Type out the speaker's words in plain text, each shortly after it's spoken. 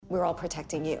we're all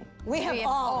protecting you. We have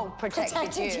all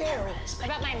protected you. What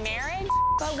about my marriage?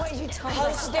 But what you told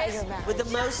us about your marriage. With the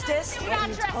mostest. What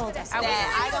you told us. Don't ever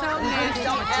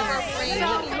bring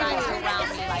anybody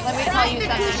around me like Let me tell you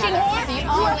something. The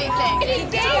only thing.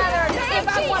 If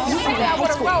I want to say that, I would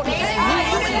have wrote it.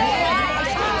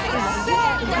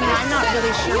 I'm not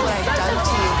really sure what I've done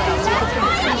to you, but I'll take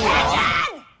it from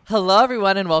you. Hello,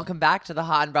 everyone, and welcome back to the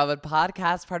Hot and Bravo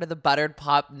podcast, part of the Buttered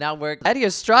Pop Network. Eddie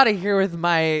Estrada here with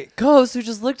my co-host who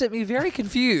just looked at me very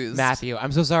confused. Matthew,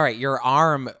 I'm so sorry. Your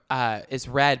arm is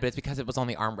red, but it's because it was on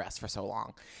the armrest for so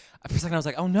long. For a second, I was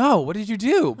like, oh no, what did you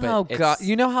do? But Oh, God.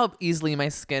 You know how easily my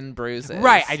skin bruises.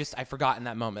 Right. I forgot in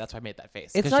that moment. That's why I made that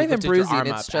face. It's 'Cause not you even lifted your bruising, arm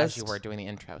it's up as just- you were doing the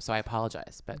intro, so I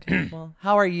apologize. But Well,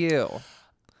 how are you?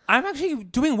 I'm actually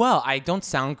doing well. I don't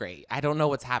sound great. I don't know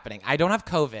what's happening. I don't have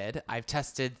COVID. I've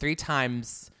tested 3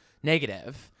 times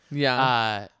negative.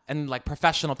 Yeah. And like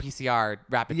professional PCR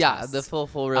rapid Yeah, tests. the full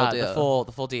real deal.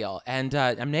 The full deal. And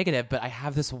I'm negative, but I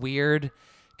have this weird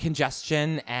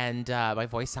congestion and my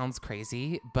voice sounds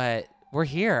crazy, but we're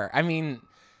here. I mean,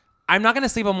 I'm not going to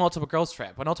sleep on Ultimate Girls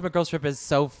Trip. When Ultimate Girls Trip is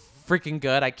so freaking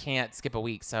good, I can't skip a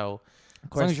week. So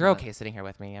as long as you're okay sitting here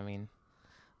with me, I mean,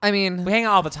 we hang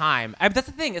out all the time. That's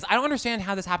the thing is I don't understand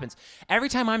how this happens. Every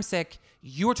time I'm sick,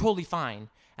 you're totally fine.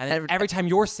 And then every time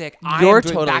you're sick, you're I'm doing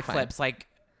totally backflips. Like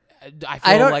I I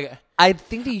feel don't. like I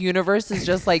think the universe is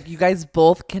just like you guys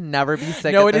both can never be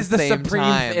sick. no, at it is the same supreme.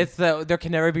 time. It's there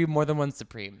can never be more than one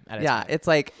supreme. At a Yeah, time. it's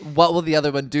like what will the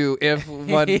other one do if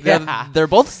one Yeah. they're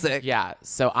both sick? Yeah.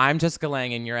 So I'm Jessica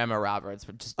Lange and you're Emma Roberts.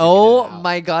 But just Oh digging it out.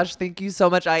 my gosh, thank you so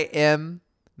much. I am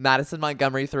Madison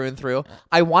Montgomery through and through.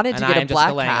 I wanted to And get I am a black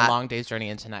Jessica Lange, cat. a long day's journey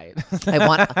in tonight.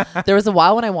 There was a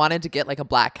while when I wanted to get like a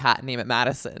black cat and name it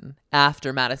Madison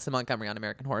after Madison Montgomery on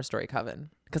American Horror Story Coven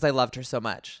because I loved her so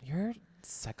much. You're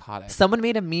psychotic. Someone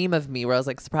made a meme of me where I was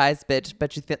like, "Surprise, bitch!"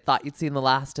 But you thought you'd seen the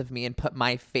last of me and put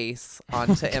my face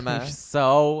onto Emma. You're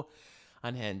so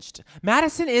unhinged.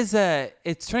 Madison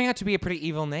it's turning out to be a pretty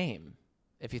evil name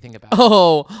if you think about it.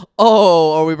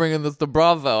 Oh, are we bringing this to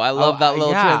Bravo? I love that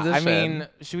little yeah. transition. I mean,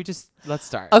 should we just let's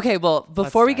start? okay, well,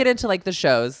 before we start. get into like the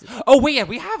shows, Oh wait, yeah,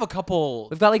 we have a couple.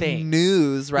 we've got like things.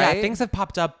 news, right? Yeah, things have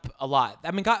popped up a lot. I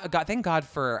mean, thank God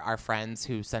for our friends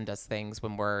who send us things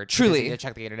when we're Truly. busy to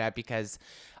check the internet because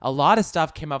a lot of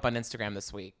stuff came up on Instagram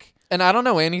this week. And I don't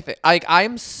know anything. Like,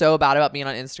 I'm so bad about being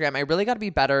on Instagram. I really got to be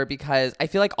better because I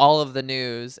feel like all of the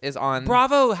news is on.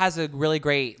 Bravo has a really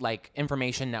great like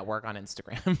information network on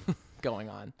Instagram going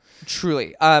on.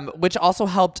 Truly. Which also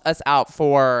helped us out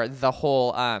for the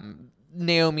whole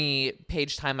Naomi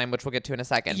Page timeline, which we'll get to in a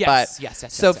second. Yes, but,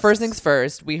 yes. So first things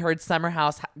first, we heard Summer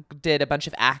House did a bunch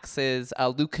of axes.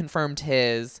 Luke confirmed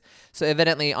his. So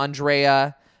evidently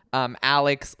Andrea,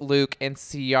 Alex, Luke, and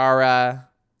Ciara.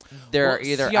 They're Well,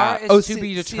 either Ciara is to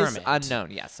be Ciara's determined.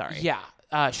 unknown. Yeah, sorry. Yeah,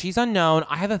 she's unknown.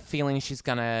 I have a feeling she's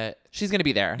gonna.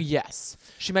 be there. Yes,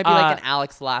 She might be like an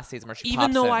Alex last season where she even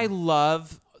pops though in. I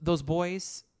love those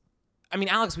boys. I mean,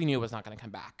 Alex we knew was not gonna come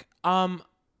back.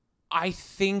 I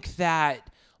think that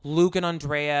Luke and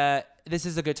Andrea. This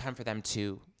is a good time for them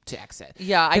to exit.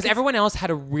 Yeah, because everyone else had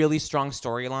a really strong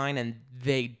storyline and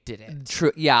they didn't.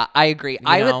 True. Yeah, I agree.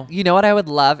 know? You know what I would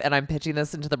love, and I'm pitching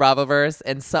this into the Bravoverse,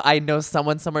 and so I know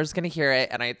someone somewhere's gonna hear it,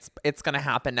 and it's gonna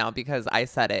happen now because I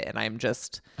said it, and I'm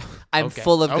Okay.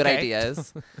 full of good Okay.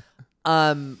 ideas.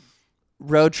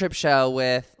 Road trip show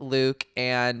with Luke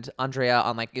and Andrea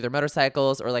on like either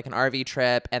motorcycles or like an RV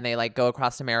trip, and they like go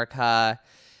across America.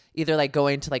 Either like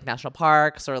going to like national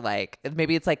parks or like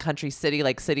maybe it's like Country City,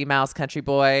 like City Mouse, Country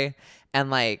Boy, and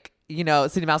like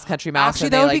City Mouse, Country Mouse. Actually,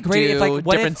 and that they, would be like, great do if like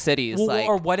what different if, cities. well, like,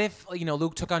 or what if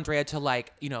Luke took Andrea to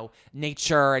like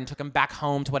nature and took him back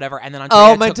home to whatever, and then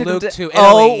Andrea took Luke to Italy.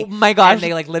 Oh my gosh. And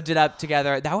they like lived it up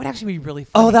together. That would actually be really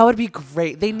fun. oh, that would be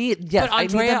great. They need But I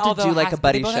need Andrea, them to although do like has- a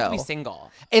buddy they both show. have to be single.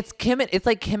 It's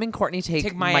like Kim and Courtney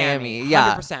take Miami.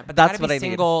 Yeah, 100%. But that's they gotta what be I need.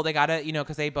 single. They gotta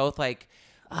because they both like.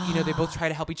 They both try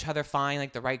to help each other find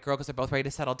like the right girl because they're both ready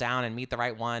to settle down and meet the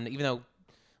right one. Even though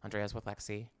Andrea's with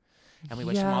Lexi, and we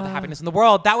wish them all the Yeah. happiness in the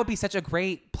world. That would be such a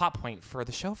great plot point for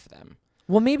the show for them.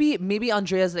 Well, maybe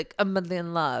Andrea's like I'm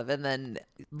in love, and then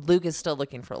Luke is still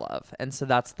looking for love, and so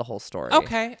that's the whole story.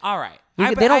 Okay, all right. They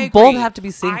I don't both agree. have to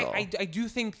be single. I do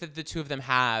think that the two of them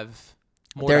have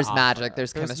more. There's to magic. offer.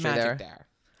 There's chemistry magic there.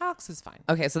 Alex is fine.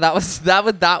 Okay, so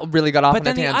that really got off But on a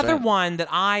then the tangent. other one that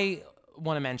I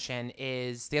want to mention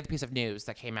is the other piece of news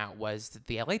that came out was that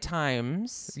the LA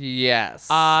Times Yes.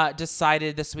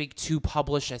 decided this week to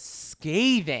publish a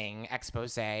scathing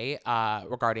expose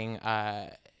regarding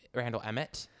Randall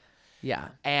Emmett. Yeah.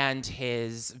 And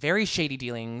his very shady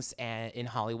dealings in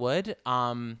Hollywood.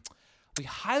 We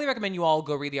highly recommend you all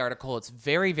go read the article. It's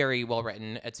very, very well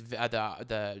written. It's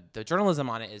the journalism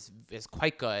on it is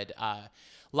quite good.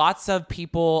 Lots of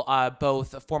people,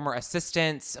 both former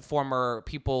assistants, former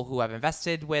people who have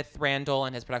invested with Randall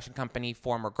and his production company,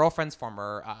 former girlfriends,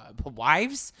 former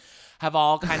wives, have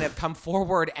all kind of come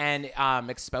forward and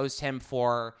exposed him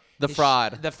for The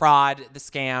fraud, the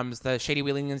scams, the shady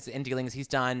wheelings and dealings he's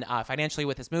done financially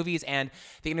with his movies, and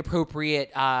the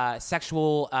inappropriate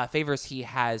sexual favors he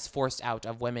has forced out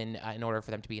of women in order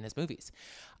for them to be in his movies.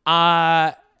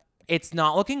 It's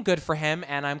not looking good for him,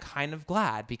 and I'm kind of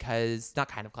glad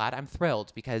I'm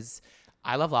thrilled because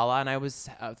I love Lala, and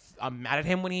I'm mad at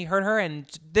him when he hurt her, and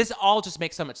this all just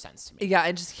makes so much sense to me. Yeah,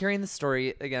 and just hearing the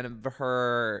story again of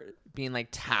her being like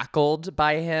tackled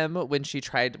by him when she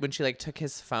like took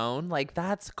his phone, like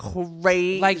that's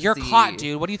crazy. Like, you're caught,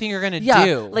 dude. What do you think you're gonna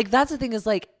do? Like that's the thing is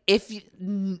like if you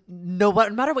no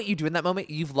matter what you do in that moment,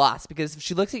 you've lost, because if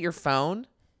she looks at your phone,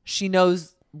 she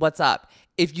knows what's up.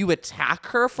 If you attack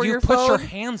her for your phone, put your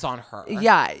hands on her.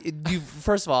 Yeah, you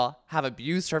first of all have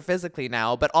abused her physically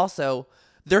now, but also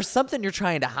there's something you're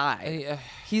trying to hide.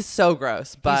 He's so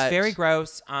gross, but he's very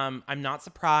gross. I'm not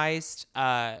surprised.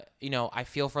 I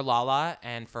feel for Lala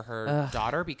and for her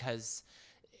daughter, because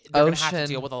they're gonna have to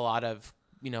deal with a lot of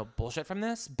bullshit from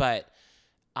this. But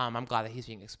I'm glad that he's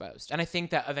being exposed, and I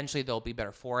think that eventually they'll be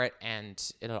better for it, and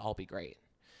it'll all be great.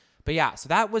 But yeah, so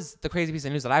that was the crazy piece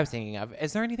of news that I was thinking of.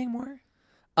 Is there anything more?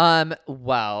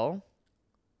 Well,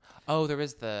 there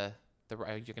is the you're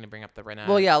going to bring up the Rinna.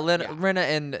 Well, yeah, Rinna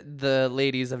and the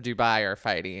ladies of Dubai are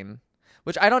fighting,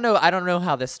 which I don't know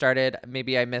how this started.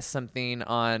 Maybe I missed something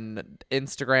on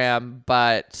Instagram,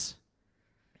 but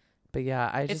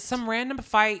yeah, it's some random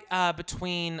fight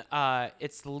between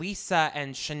it's Lisa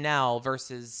and Chanel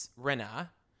versus Rinna.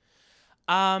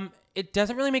 It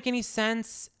doesn't really make any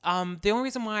sense. The only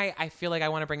reason why I feel like I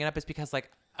want to bring it up is because, like,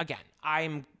 again,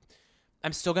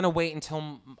 I'm still gonna wait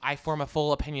until I form a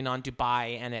full opinion on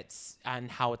Dubai and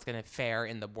how it's gonna fare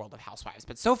in the world of Housewives.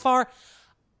 But so far,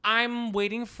 I'm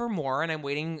waiting for more, and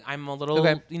I'm a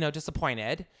little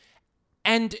disappointed.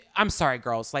 And I'm sorry,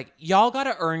 girls, like, y'all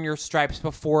gotta earn your stripes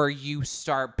before you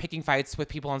start picking fights with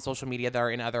people on social media that are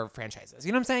in other franchises.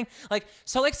 You know what I'm saying? Like,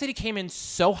 Salt Lake City came in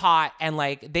so hot, and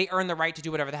like they earned the right to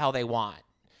do whatever the hell they want,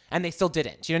 and they still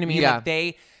didn't. You know what I mean? Yeah.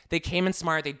 Like, they came in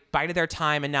smart, they bided their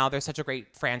time, and now they're such a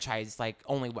great franchise, like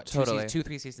only, what,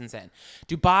 2-3 seasons in.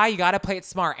 Dubai, you got to play it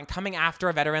smart. And coming after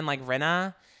a veteran like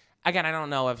Rinna, again, I don't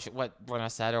know what Rinna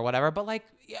said or whatever, but like,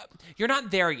 yeah, you're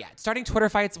not there yet. Starting Twitter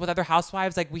fights with other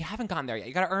housewives, like, we haven't gotten there yet.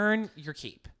 You got to earn your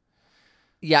keep.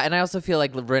 Yeah, and I also feel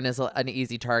like Rinna is an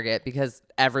easy target because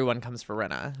everyone comes for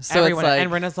Rinna. So everyone, it's like, and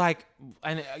Rinna's like,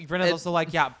 and Rinna's also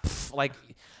like, yeah, like,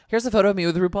 here's a photo of me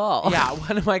with RuPaul. Yeah,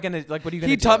 what am I gonna, like, what are you gonna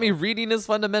do? He taught me reading is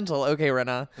fundamental. Okay,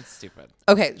 Rinna. That's stupid.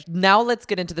 Okay, now let's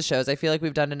get into the shows. I feel like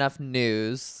we've done enough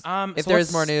news. If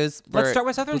there's more news, let's start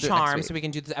with Southern we'll Charm, so we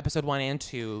can do the episode 1 and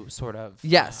 2 sort of.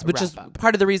 Yes, which is up.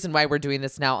 part of the reason why we're doing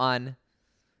this now on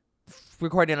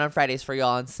recording on Fridays for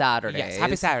y'all on Saturdays. Yes,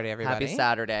 happy Saturday, everybody. Happy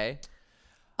Saturday.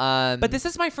 But this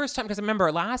is my first time, because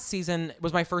remember, last season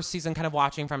was my first season kind of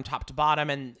watching from top to bottom,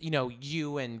 and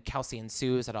you and Kelsey and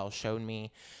Suze had all shown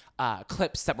me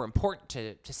clips that were important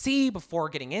to see before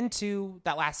getting into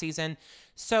that last season.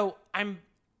 So I'm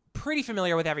pretty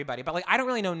familiar with everybody, but like, I don't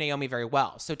really know Naomi very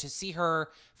well. So to see her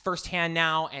firsthand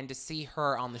now and to see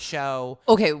her on the show.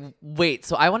 Okay, wait.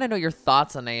 So I want to know your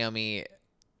thoughts on Naomi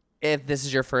if this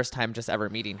is your first time just ever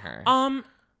meeting her.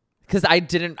 Because I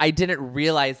didn't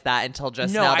realize that until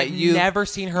just now that you've never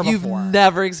seen her before. You've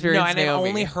never experienced and Naomi. I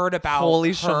only heard about Holy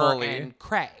her shamoly. and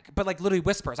Craig, but like literally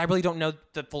whispers. I really don't know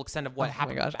the full extent of what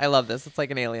happened. Oh my gosh, I love this. It's like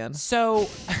an alien. So,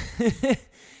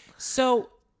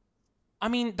 I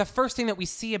mean, the first thing that we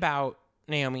see about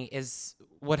Naomi is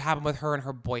what happened with her and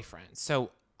her boyfriend.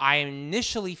 So I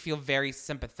initially feel very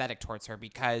sympathetic towards her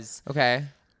because okay.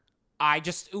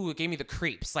 it gave me the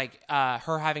creeps. Like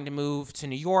her having to move to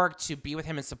New York to be with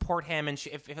him and support him. And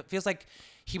it feels like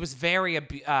he was very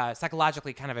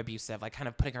psychologically kind of abusive, like kind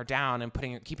of putting her down and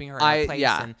keeping her in her place.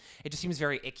 Yeah. And it just seems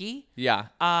very icky. Yeah.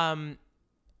 And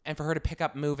for her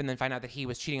to move and then find out that he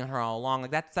was cheating on her all along,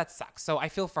 like that sucks. So I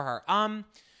feel for her.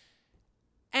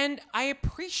 And I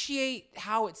appreciate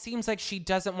how it seems like she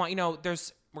doesn't want,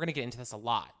 we're going to get into this a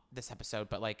lot this episode,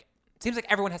 but like, it seems like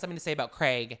everyone has something to say about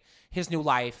Craig, his new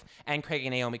life, and Craig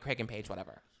and Naomi, Craig and Paige,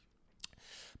 whatever.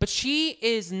 But she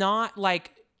is not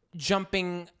like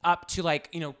jumping up to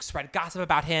like, spread gossip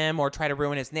about him or try to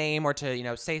ruin his name or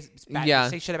to, say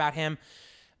shit about him.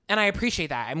 And I appreciate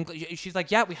that. She's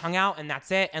like, yeah, we hung out and that's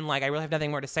it. And like, I really have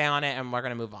nothing more to say on it and we're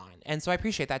going to move on. And so I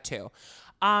appreciate that too.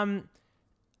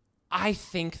 I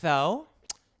think though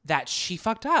that she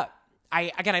fucked up. I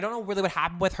don't know really what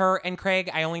happened with her and Craig.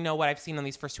 I only know what I've seen on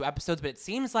these first 2 episodes, but it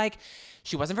seems like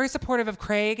she wasn't very supportive of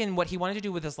Craig and what he wanted to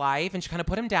do with his life, and she kind of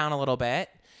put him down a little bit.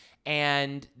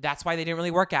 And that's why they didn't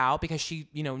really work out, because she,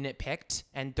 nitpicked,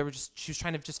 and she was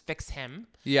trying to just fix him.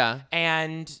 Yeah.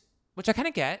 And which I kind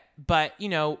of get, but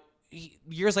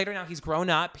years later now, he's grown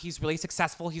up. He's really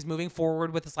successful. He's moving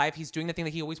forward with his life. He's doing the thing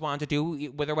that he always wanted to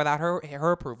do, with or without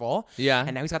her approval. Yeah.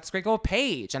 And now he's got this great girl,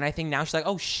 Paige. And I think now she's like,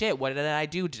 oh shit, what did I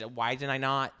do? Why did I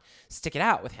not stick it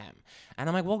out with him? And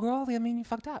I'm like, well, girl, you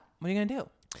fucked up. What are you gonna do?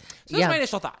 So those are my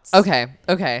initial thoughts.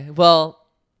 Okay. Well,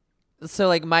 so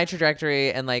like my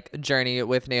trajectory and like journey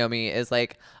with Naomi is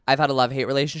like, I've had a love-hate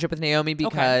relationship with Naomi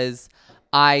because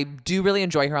I do really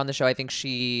enjoy her on the show. I think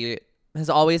she has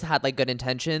always had like good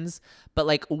intentions, but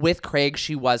like with Craig,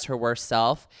 she was her worst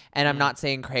self. And I'm not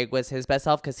saying Craig was his best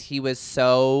self, because he was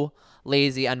so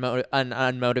lazy,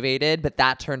 unmotivated, but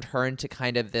that turned her into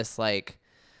kind of this like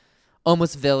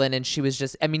almost villain. And she was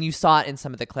just, you saw it in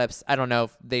some of the clips. I don't know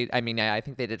if I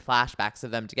think they did flashbacks of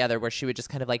them together where she would just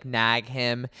kind of like nag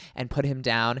him and put him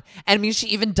down. And she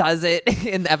even does it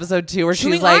in episode 2 where she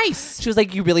was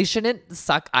like, you really shouldn't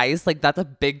suck ice. Like that's a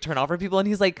big turn off for people. And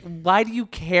he's like, why do you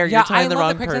care? You're telling the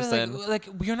wrong person. Like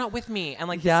you're not with me. And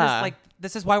like,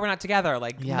 this is why we're not together.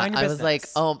 Like, mind your business. I was like,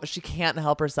 oh, she can't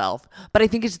help herself. But I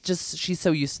think it's just, she's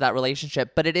so used to that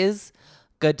relationship, but it is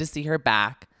good to see her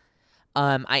back.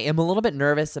 I am a little bit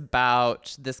nervous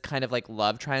about this kind of like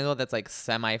love triangle that's like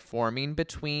semi-forming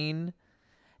between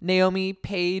Naomi,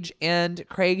 Paige, and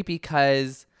Craig,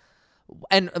 because,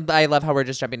 and I love how we're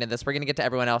just jumping into this. We're going to get to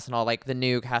everyone else and all like the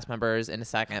new cast members in a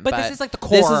second. But this is like the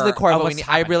core. This is the core of what we need.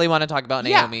 Happening. I really want to talk about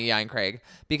Naomi, and Craig,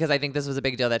 because I think this was a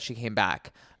big deal that she came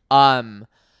back.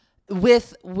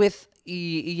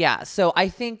 So I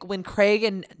think when Craig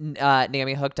and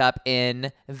Naomi hooked up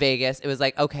in Vegas, it was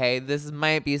like, okay, this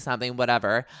might be something,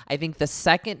 whatever. I think the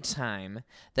second time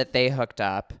that they hooked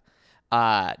up,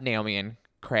 Naomi and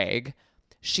Craig,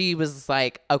 she was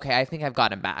like, okay, I think I've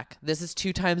got him back. This is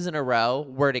 2 times in a row.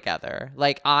 We're together.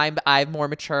 Like I'm more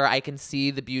mature. I can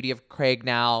see the beauty of Craig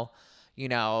now.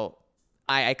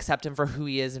 I accept him for who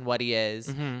he is and what he is,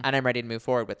 and I'm ready to move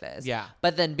forward with this. Yeah.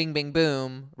 But then bing, bing,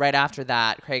 boom, right after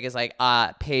that, Craig is like,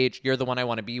 Paige, you're the one I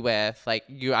want to be with. Like,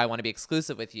 I want to be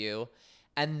exclusive with you.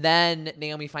 And then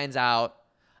Naomi finds out,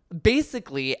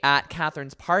 basically at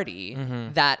Catherine's party,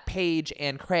 that Paige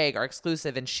and Craig are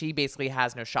exclusive, and she basically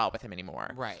has no shot with him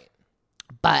anymore. Right.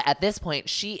 But at this point,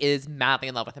 she is madly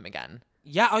in love with him again.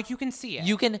 Yeah, you can see it.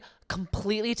 You can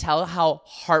completely tell how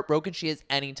heartbroken she is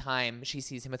anytime she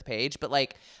sees him with Paige. But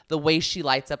like the way she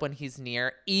lights up when he's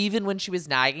near, even when she was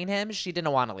nagging him, she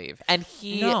didn't want to leave. And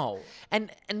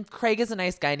and Craig is a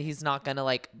nice guy, and he's not gonna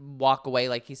like walk away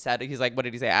like he said. He's like, what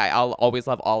did he say? I'll always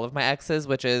love all of my exes,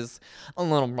 which is a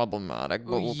little problematic.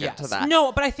 But we'll get to that.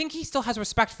 No, but I think he still has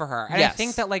respect for her, and I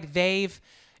think that like they've.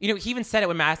 He even said it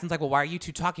when Madison's like, well, why are you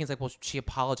two talking? He's like, well, she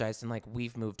apologized and like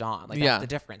we've moved on. Like that's the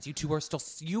difference. You two are still,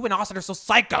 you and Austin are still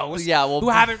psychos. Yeah, well, who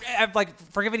haven't like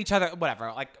forgiven each other,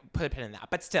 whatever. Like put a pin in that.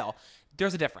 But still,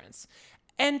 there's a difference.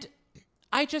 And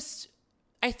I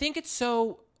think it's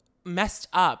so messed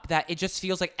up that it just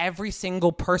feels like every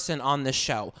single person on this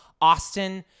show,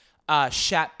 Austin,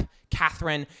 Shep,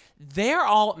 Catherine, they're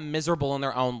all miserable in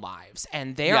their own lives,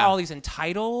 and they're all these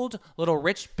entitled little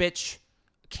rich bitch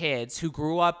kids who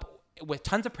grew up with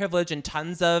tons of privilege and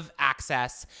tons of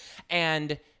access,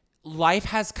 and life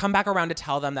has come back around to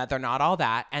tell them that they're not all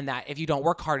that, and that if you don't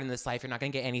work hard in this life, you're not going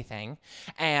to get anything.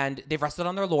 And they've rested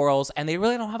on their laurels, and they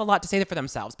really don't have a lot to say for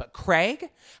themselves. But Craig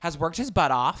has worked his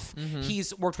butt off.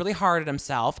 He's worked really hard at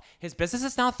himself. His business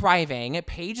is now thriving.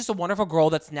 Paige is a wonderful girl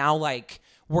that's now like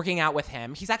working out with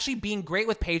him. He's actually being great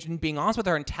with Paige and being honest with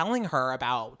her and telling her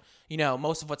about,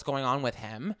 most of what's going on with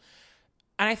him.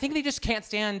 And I think they just can't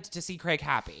stand to see Craig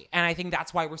happy. And I think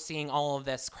that's why we're seeing all of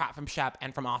this crap from Shep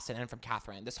and from Austin and from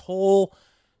Catherine. This whole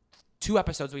 2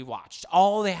 episodes we watched,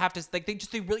 all they have to, like,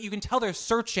 they really, you can tell they're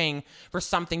searching for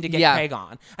something to get Craig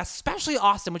on. Especially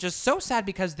Austin, which is so sad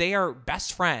because they are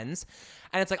best friends.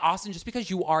 And it's like, Austin, just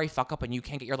because you are a fuck up and you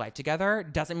can't get your life together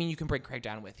doesn't mean you can bring Craig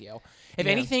down with you. If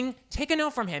anything, take a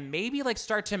note from him. Maybe like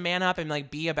start to man up and like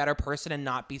be a better person and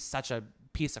not be such a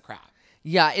piece of crap.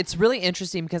 Yeah, it's really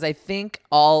interesting because I think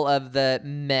all of the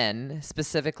men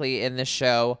specifically in this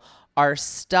show are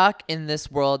stuck in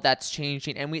this world that's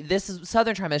changing. And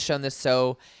Southern Charm has shown this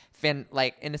so in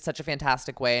such a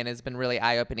fantastic way, and has been really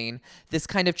eye-opening. This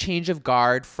kind of change of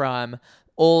guard from the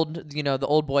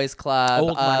old boys club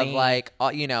old of money. Like,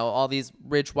 all these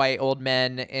rich white old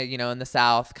men, in the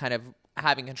South kind of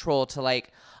having control, to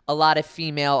like a lot of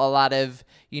female, a lot of,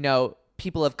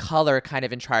 people of color kind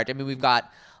of in charge. I mean, we've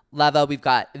got Leva, we've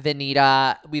got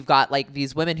Venita, we've got like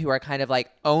these women who are kind of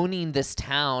like owning this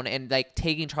town and like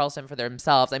taking Charleston for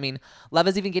themselves. I mean,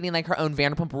 Leva's even getting like her own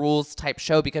Vanderpump Rules type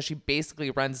show because she basically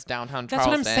runs downtown That's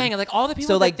Charleston. what I'm saying. Like all the people,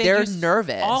 So, that like, they they're used-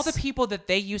 nervous. All the people that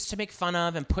they used to make fun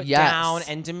of and put Yes. down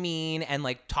and demean and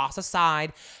like toss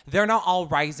aside, they're not all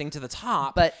rising to the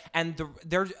top. But-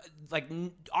 they're like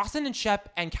Austin and Shep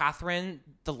and Catherine.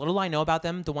 The little I know about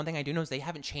them, the one thing I do know is they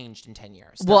haven't changed in 10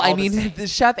 years. They're Well, I all the mean, same. the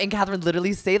Shep and Catherine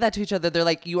literally say that to each other. They're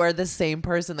like, you are the same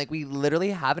person. Like, we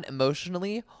literally haven't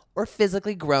emotionally or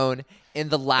physically grown in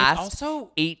the last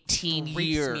also 18 freaks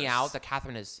years. me out that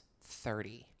Catherine is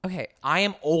 30. Okay. I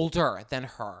am older than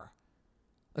her.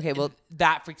 Okay. Well,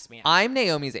 That freaks me out. I'm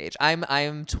Naomi's age.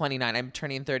 I'm 29. I'm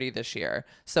turning 30 this year.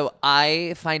 So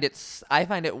I find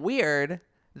it weird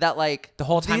that like The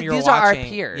whole time these, you were these are our watching-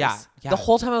 peers. yeah. The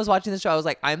whole time I was watching the show, I was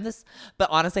like, I'm this. But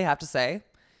honestly, I have to say,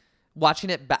 watching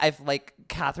it, I've like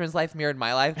Catherine's life mirrored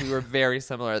my life. We were very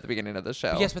similar at the beginning of the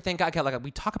show. Yes, but thank God, like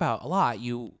we talk about a lot.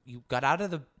 You got out of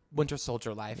the Winter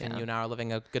Soldier life, and Yeah. you now are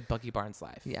living a good Bucky Barnes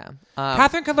life. Yeah.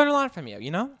 Catherine could learn a lot from you.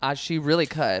 You know. She really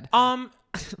could.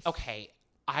 Okay,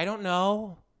 I don't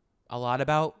know a lot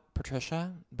about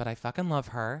Patricia, but I fucking love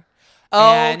her.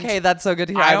 Oh, And okay. That's so good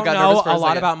to hear. I I've don't got know nervous for a lot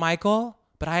second. about Michael,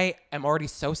 but I am already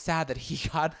so sad that he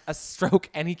got a stroke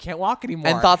and he can't walk anymore.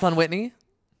 And thoughts on Whitney?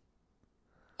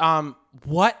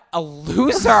 What a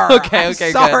loser. Okay, I'm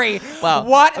okay, good. sorry. Wow.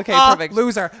 What Okay, a perfect.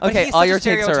 loser. But Okay, he's all such your a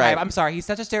takes are stereotype. right. I'm sorry. He's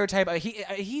such a stereotype.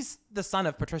 He's the son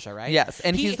of Patricia, right? Yes,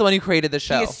 and he's the one who created the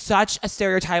show. He is such a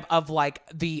stereotype of like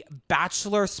the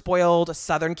bachelor spoiled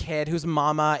Southern kid whose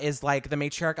mama is like the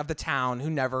matriarch of the town who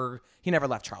never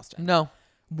left Charleston. No.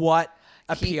 What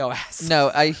a POS. No,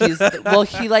 he's well.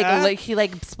 He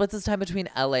like splits his time between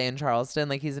L.A. and Charleston.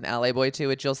 Like he's an L.A. boy too,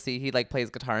 which you'll see. He like plays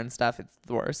guitar and stuff. It's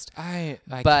the worst. I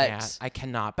But- can't. I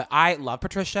cannot. But I love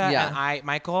Patricia. Yeah. And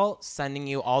Michael, sending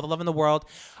you all the love in the world.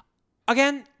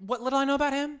 Again, what little I know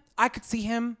about him, I could see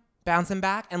him bouncing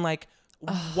back and like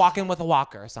walking with a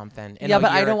walker or something. In Yeah, a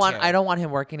but I year don't or want two. I don't want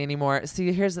him working anymore.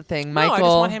 See, here's the thing, No, Michael. I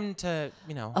just want him to,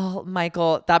 you know. Oh,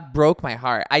 Michael, that broke my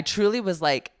heart. I truly was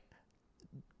like,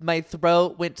 my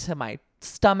throat went to my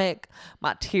stomach.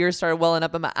 My tears started welling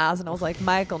up in my eyes, and I was like,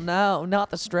 Michael, no, not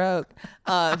the stroke.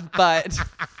 But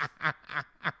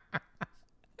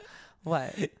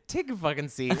what? Take a fucking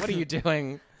seat. What are you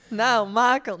doing? No,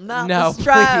 Michael, not No, the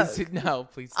stroke. please. No,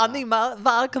 please. I stop. need my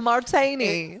vodka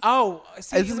martini. Oh,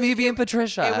 see, This is me being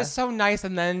Patricia. It was so nice,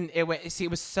 and then it went. See, it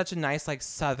was such a nice, like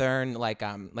Southern, like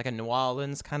a New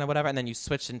Orleans kind of whatever, and then you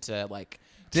switched into like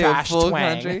trash full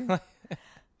twang. country.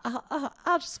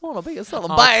 I just want to be a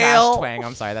Southern Oh, trash belle. twang.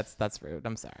 I'm sorry. That's rude.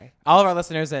 I'm sorry. All of our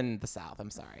listeners in the South. I'm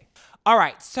sorry. All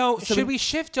right. So should we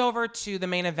shift over to the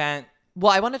main event? Well,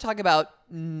 I want to talk about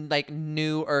like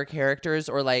newer characters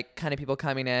or like kind of people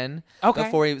coming in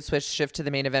before we shift to the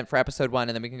main event for episode 1,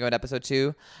 and then we can go to episode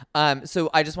 2. So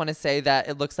I just want to say that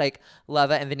it looks like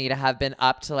Leva and Venita have been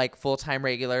up to like full-time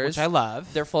regulars, Which I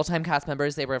love. They're full-time cast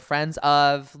members. They were friends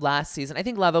of last season. I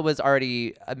think Leva was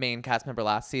already a main cast member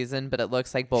last season, but it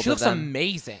looks like both She of looks them.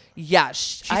 amazing. Yeah,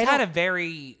 She's I had a don't-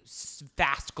 very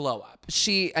fast glow up.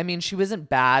 she wasn't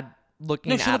bad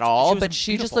looking No, she at looked- all, she was but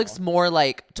she just beautiful. looks more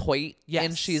like toit. Yes.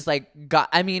 And she's like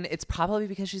it's probably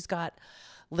because she's got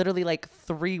literally like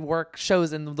 3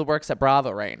 shows in the works at Bravo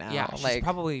right now. Yeah, she's like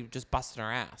probably just busting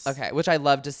her ass. okay, which I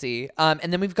love to see. And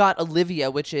then we've got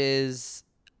Olivia, which is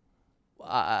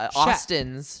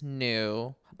Austin's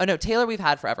new. Oh no, Taylor we've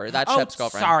had forever. That's Oh, Shep's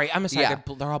girlfriend. sorry. I'm sorry. Yeah.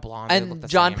 They're all blonde. They look And the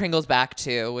John same. Pringle's back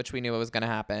too, which we knew it was going to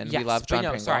happen. Yes, we love but John no,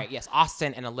 Pringle. sorry. Yes,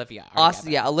 Austin and Olivia. Are Austin,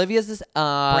 together. yeah, Olivia's this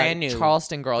Brand new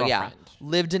Charleston girl. Yeah, girlfriend.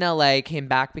 lived in LA, came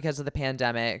back because of the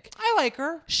pandemic. I like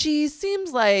her. She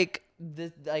seems like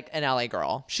an LA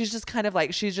girl. She's just kind of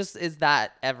like is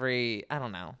that I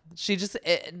don't know.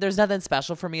 There's nothing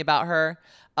special for me about her.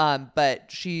 But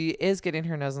she is getting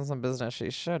her nose in some business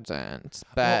she shouldn't.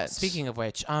 But Well, speaking of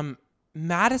which,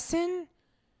 Madison,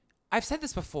 I've said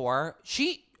this before.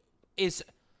 She is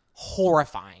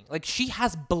horrifying. Like she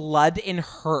has blood in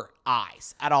her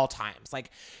eyes at all times.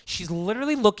 Like she's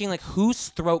literally looking like whose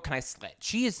throat can I slit?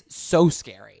 She is so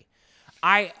scary.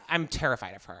 I'm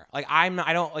terrified of her. Like I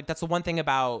don't like that's the one thing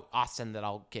about Austin that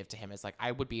I'll give to him is like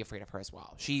I would be afraid of her as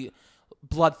well. She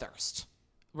bloodthirst.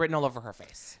 written all over her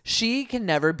face. She can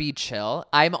never be chill.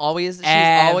 She's always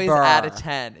at a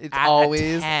 10. It's At a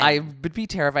always 10. I would be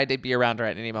terrified to be around her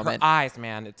at any Her moment. eyes,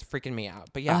 man, it's freaking me out.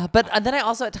 But yeah. But then I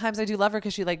also at times I do love her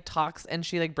because she like talks and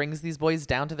she like brings these boys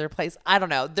down to their place. I don't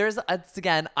know. It's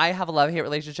again, I have a love-hate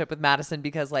relationship with Madison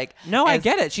because like no, I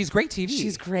get it. She's great TV.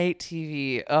 She's great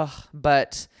TV. Ugh.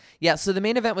 But yeah, so the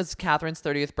main event was Catherine's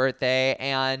 30th birthday,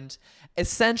 and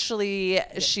essentially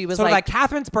she was so like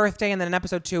Catherine's birthday, and then in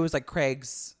episode 2 was like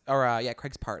Craig's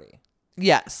party.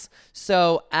 yes.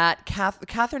 So at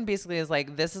Catherine basically is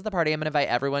like, this is the party I'm gonna invite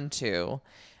everyone to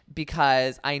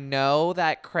because I know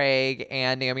that Craig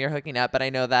and Naomi are hooking up, but I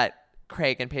know that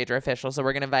Craig and Paige are official, so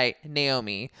we're gonna invite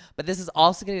Naomi. But this is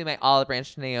also gonna be my olive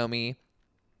branch to Naomi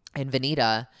and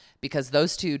Vanita because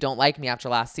those two don't like me after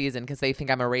last season because they think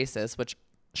I'm a racist, which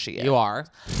she is. You are.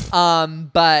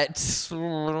 But she's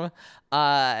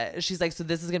like, so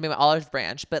this is gonna be my olive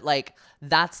branch, but like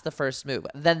that's the first move.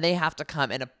 Then they have to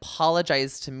come and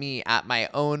apologize to me at my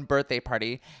own birthday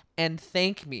party and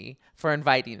thank me for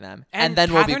inviting them, and then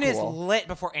Catherine we'll be cool. is lit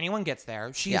before anyone gets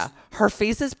there. She's Her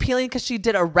face is peeling because she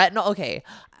did a retinol. Okay,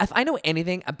 if I know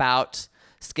anything about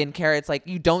skincare, it's like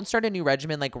you don't start a new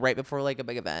regimen like right before like a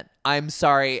big event. I'm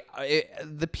sorry,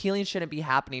 the peeling shouldn't be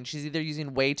happening. She's either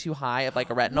using way too high of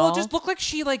like a retinol. Well, it just looked like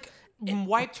she like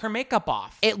wiped her makeup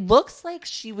off. It looks like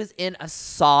she was in a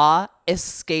Saw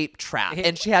escape trap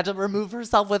and she had to remove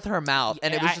herself with her mouth,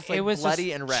 and it was just like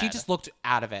bloody and red. She just looked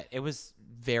out of it. It was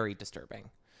very disturbing.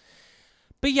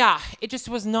 But yeah, it just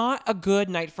was not a good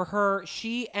night for her.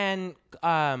 She and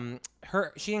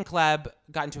Caleb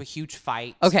got into a huge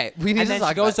fight. Okay, we need and to then talk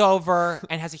she goes about over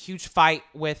and has a huge fight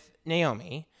with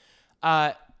Naomi.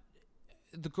 The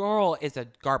girl is a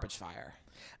garbage fire.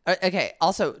 Okay,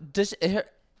 also does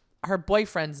her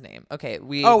boyfriend's name? Okay,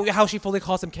 how she fully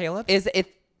calls him Caleb? is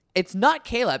it? It's not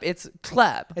Caleb. It's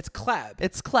Kleb. It's Kleb.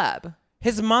 It's Kleb.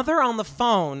 His mother on the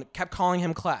phone kept calling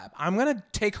him Kleb. I'm gonna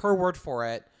take her word for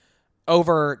it.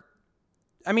 Over,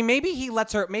 I mean, maybe he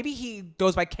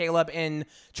goes by Caleb in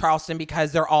Charleston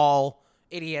because they're all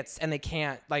idiots and they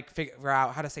can't like figure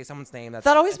out how to say someone's name. That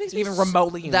always makes me even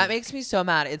remotely unique. That makes me so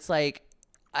mad. It's like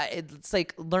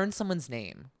learn someone's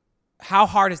name. How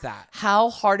hard is that? How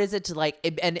hard is it to like?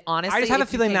 And honestly, I just have a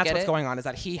if you feeling can't that's get what's it- going on. Is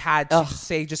that he had to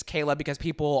say just Caleb because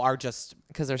people are just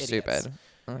because they're idiots. stupid.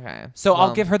 Okay. So I'll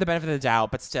Well, give her the benefit of the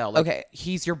doubt, but still, like, Okay.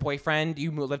 he's your boyfriend.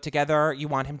 You live together. You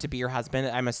want him to be your husband.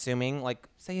 I'm assuming. Like,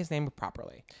 say his name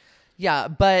properly. Yeah,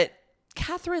 but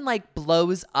Catherine like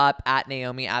blows up at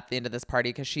Naomi at the end of this party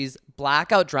because she's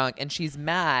blackout drunk and she's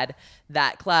mad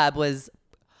that Kleb was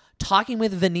talking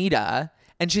with Vanita.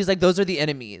 And she's like, those are the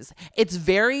enemies. It's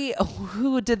very,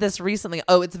 who did this recently?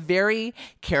 Oh, it's very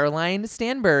Caroline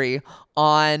Stanbury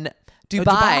on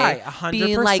Dubai. 100%.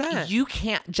 Being like, you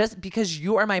can't, just because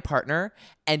you are my partner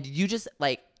and you just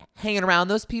like hanging around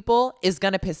those people is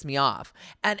going to piss me off.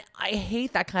 And I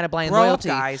hate that kind of blind Grow up, loyalty.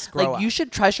 guys. Grow like up. you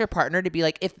should trust your partner to be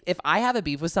like, if I have a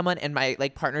beef with someone and my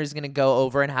like partner is going to go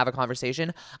over and have a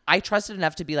conversation, I trust it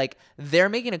enough to be like, they're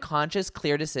making a conscious,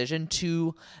 clear decision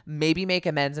to maybe make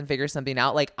amends and figure something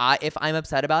out. Like if I'm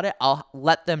upset about it, I'll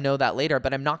let them know that later,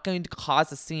 but I'm not going to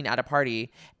cause a scene at a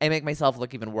party and make myself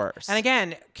look even worse. And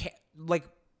again, like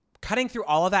cutting through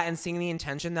all of that and seeing the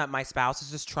intention that my spouse is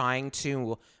just trying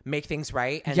to make things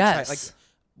right. And Yes.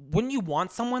 like, wouldn't you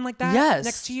want someone like that Yes.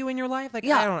 next to you in your life? Like,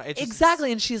 yeah, I don't know. It's just,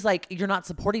 exactly. And she's like, you're not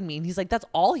supporting me. And he's like, that's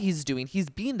all he's doing. He's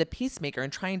being the peacemaker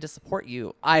and trying to support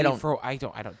you. I don't.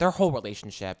 Their whole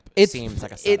relationship It seems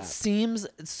like a setup. It seems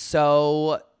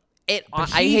so. I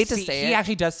hate to say he it.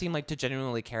 actually does seem like to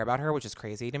genuinely care about her, which is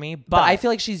crazy to me. But I feel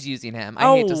like she's using him.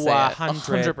 I hate to say it.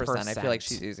 100%. I feel like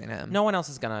she's using him. No one else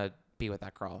is gonna be with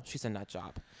that girl. She's a nut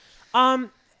job.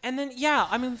 And then yeah,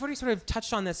 I mean, we've already sort of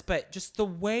touched on this, but just the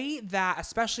way that,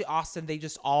 especially Austin, they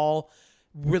just all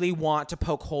really want to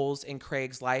poke holes in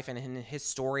Craig's life and in his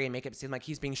story and make it seem like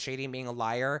he's being shady and being a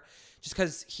liar just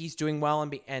because he's doing well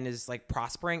and is like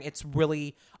prospering. It's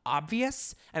really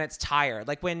obvious and it's tired.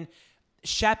 Like when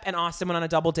Shep and Austin went on a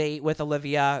double date with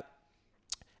Olivia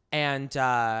and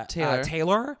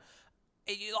Taylor.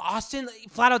 Austin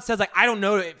flat out says like, I don't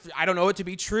know it to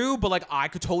be true, but like I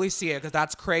could totally see it because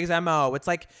that's Craig's MO. It's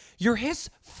like, you're his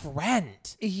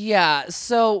friend. Yeah.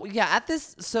 So yeah,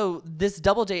 this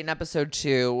double date in episode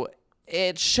 2,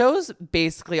 it shows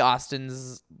basically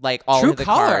Austin's like all True of the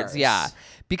colors. cards. Yeah.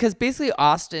 Because basically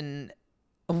Austin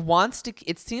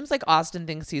it seems like Austin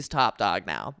thinks he's top dog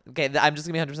now. Okay. I'm just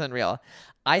gonna be 100% real.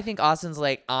 I think Austin's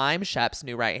like, I'm Shep's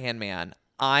new right-hand man.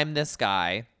 I'm this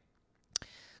guy.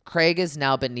 Craig is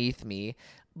now beneath me.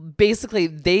 Basically,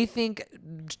 they think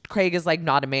Craig is like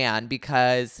not a man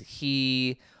because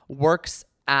he works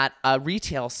at a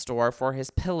retail store for his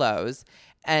pillows,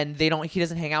 and he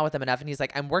doesn't hang out with them enough. And he's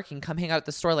like, I'm working, come hang out at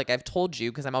the store like I've told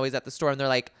you, because I'm always at the store. And they're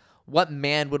like, what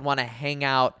man would want to hang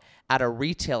out at a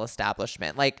retail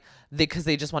establishment? Like, because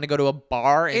they just want to go to a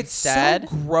bar instead.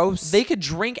 It's so gross. They could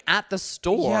drink at the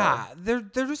store. Yeah, they're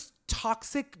just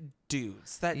toxic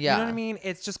dudes. That you know what I mean?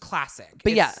 It's just classic.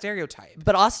 But it's stereotype.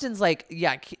 But Austin's like,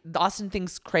 Austin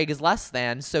thinks Craig is less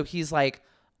than, so he's like,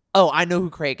 oh, I know who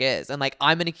Craig is, and like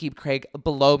I'm gonna keep Craig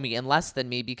below me and less than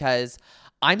me because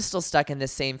I'm still stuck in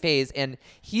this same phase, and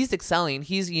he's excelling.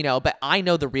 He's but I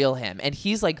know the real him, and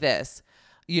he's like this.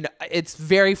 It's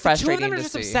very frustrating. Two of them are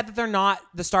just upset that they're not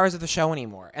the stars of the show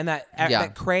anymore, and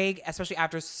that Craig, especially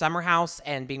after Summer House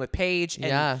and being with Paige,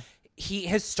 and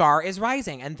his star is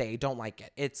rising, and they don't like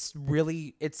it. It's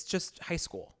just high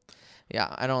school.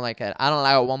 Yeah, I don't like it. I don't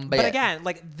like it one bit. But again,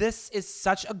 like this is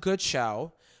such a good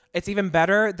show. It's even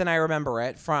better than I remember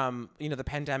it from the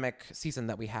pandemic season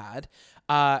that we had.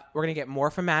 We're gonna get more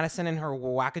from Madison and her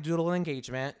wackadoodle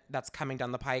engagement that's coming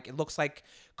down the pike. It looks like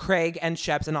Craig and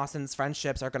Sheps and Austin's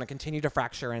friendships are going to continue to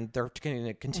fracture, and they're going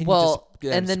to continue to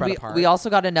and then spread apart. We also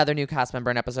got another new cast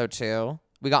member in episode 2.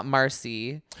 We got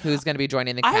Marcy, who's going to be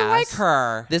joining the cast. I like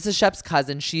her. This is Shep's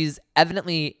cousin. She's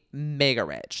evidently mega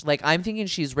rich. Like, I'm thinking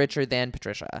she's richer than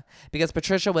Patricia, because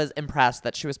Patricia was impressed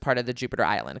that she was part of the Jupiter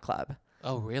Island Club.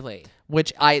 Oh, really?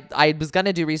 Which I was going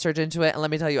to do research into it, and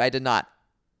let me tell you, I did not.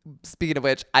 Speaking of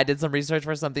which, I did some research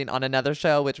for something on another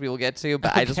show, which we will get to,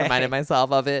 but I just reminded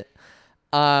myself of it.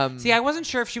 See, I wasn't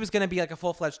sure if she was going to be like a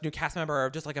full-fledged new cast member or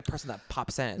just like a person that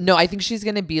pops in. No, I think she's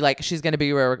going to be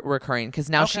recurring, because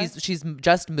now she's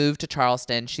just moved to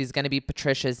Charleston. She's going to be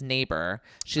Patricia's neighbor.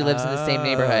 She lives in the same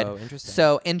neighborhood. Interesting.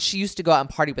 So, and she used to go out and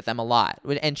party with them a lot.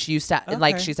 And she used to,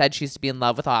 like she said, she used to be in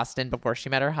love with Austin before she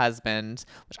met her husband,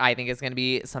 which I think is going to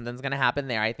be, something's going to happen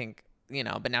there. I think,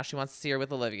 but now she wants to see her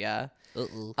with Olivia.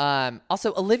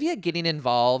 Also, Olivia getting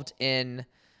involved in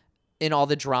all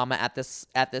the drama at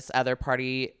this other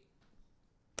party.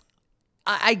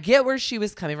 I get where she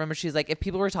was coming from, where she's like, if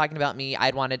people were talking about me,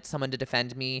 I'd wanted someone to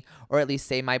defend me or at least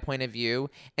say my point of view.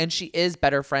 And she is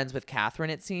better friends with Catherine,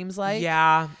 it seems like.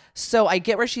 Yeah. So I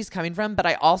get where she's coming from, but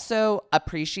I also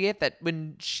appreciate that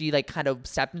when she like kind of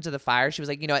stepped into the fire, she was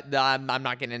like, you know what, I'm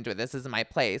not getting into it. This isn't my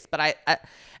place. But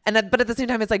but at the same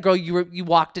time, it's like, girl, you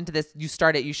walked into this, you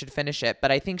started, you should finish it.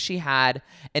 But I think she had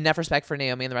enough respect for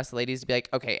Naomi and the rest of the ladies to be like,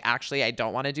 okay, actually, I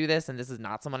don't want to do this, and this is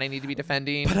not someone I need to be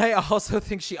defending. But I also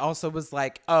think she also was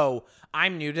like, oh,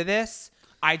 I'm new to this.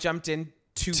 I jumped in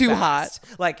too fast.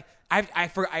 Hot. Like,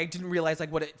 I didn't realize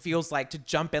like what it feels like to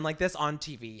jump in like this on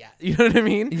TV yet. You know what I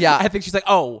mean? Yeah. I think she's like,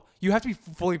 oh, you have to be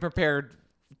fully prepared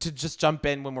to just jump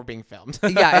in when we're being filmed.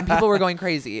 Yeah, and people were going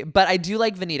crazy. But I do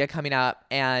like Vanita coming up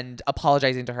and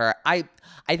apologizing to her. I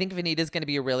think Vanita's going to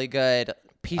be a really good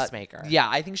peacemaker. Yeah,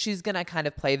 I think she's going to kind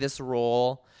of play this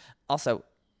role. Also,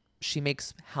 she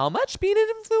makes how much being an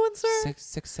influencer?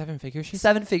 Six, 7 figures?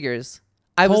 7 figures.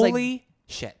 I was like, holy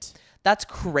shit. That's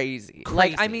crazy.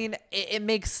 Like, I mean, it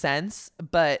makes sense,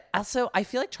 but also I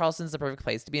feel like Charleston's the perfect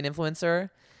place to be an influencer,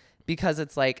 because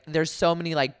it's like there's so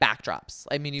many like backdrops.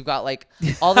 I mean, you've got like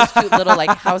all these cute little like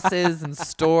houses and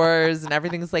stores, and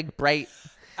everything's like bright.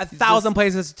 1,000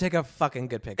 places to take a fucking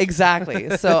good picture.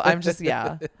 Exactly. So I'm just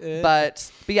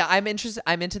but yeah, I'm interested.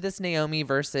 I'm into this Naomi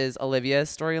versus Olivia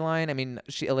storyline. I mean,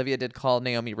 Olivia did call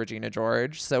Naomi Regina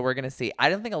George, so we're gonna see.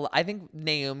 I think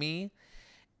Naomi,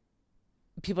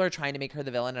 people are trying to make her the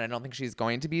villain, and I don't think she's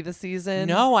going to be this season.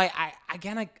 No, I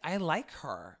like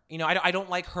her. I don't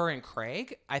like her and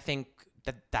Craig. I think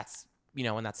that's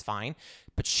and that's fine.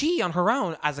 But she on her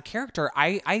own as a character,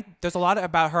 I there's a lot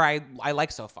about her I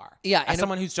like so far. Yeah, as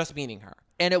someone who's just meeting her.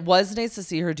 And it was nice to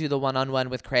see her do the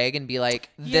one-on-one with Craig and be like,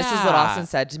 this is what Austin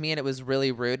said to me, and it was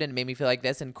really rude and it made me feel like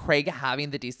this. And Craig having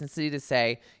the decency to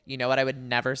say, you know what, I would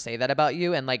never say that about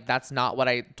you. And like, that's not what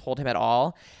I told him at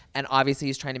all. And obviously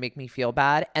he's trying to make me feel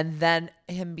bad. And then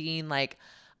him being like,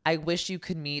 I wish you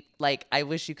could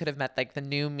have met like the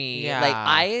new me. Yeah. Like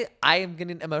I am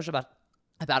getting emotional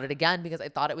about it again, because I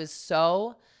thought it was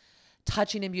so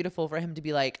touching and beautiful for him to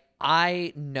be like,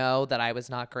 I know that I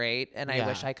was not great, and I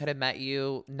wish I could have met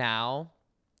you now.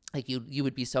 Like you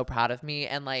would be so proud of me.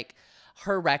 And like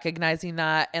her recognizing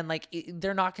that, and like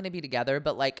they're not going to be together,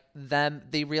 but like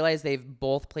they realize they've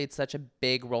both played such a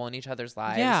big role in each other's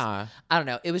lives. Yeah. I don't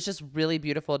know. It was just really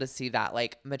beautiful to see that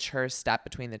like mature step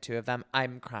between the two of them.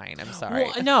 I'm crying. I'm sorry.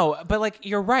 Well, no, but like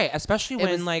you're right, especially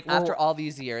when like after all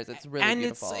these years, it's really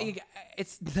beautiful. And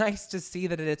it's nice to see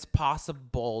that it's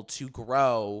possible to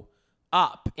grow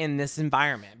up in this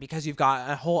environment because you've got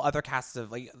a whole other cast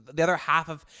of like the other half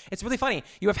of it's really funny.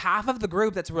 You have half of the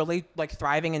group that's really like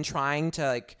thriving and trying to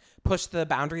like push the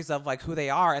boundaries of like who they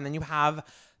are, and then you have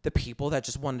the people that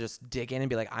just want to just dig in and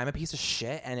be like, I'm a piece of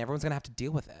shit, and everyone's gonna have to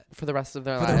deal with it for the rest of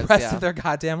their for lives. the rest of their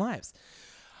goddamn lives.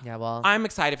 Yeah, well, I'm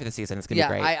excited for the season. It's gonna be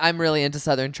great. I'm really into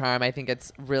Southern Charm. I think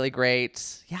it's really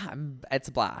great. Yeah, it's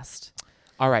a blast.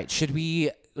 All right, should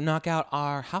we knock out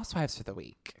our housewives for the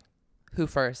week? Who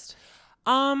first?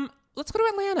 Let's go to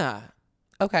Atlanta.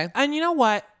 Okay. And you know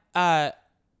what?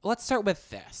 Let's start with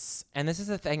this. And this is,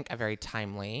 I think, a very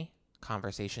timely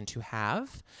conversation to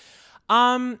have.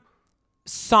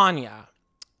 Sonia.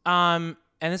 And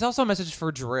it's also a message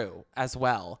for Drew as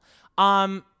well.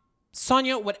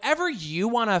 Sonia, whatever you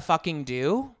want to fucking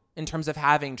do in terms of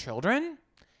having children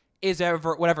is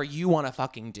whatever you want to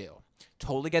fucking do.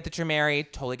 Totally get that you're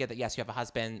married. Totally get that, yes, you have a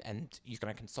husband and you're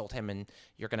going to consult him and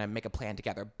you're going to make a plan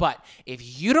together. But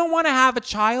if you don't want to have a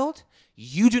child,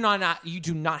 you do not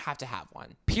have to have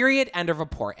one. Period. End of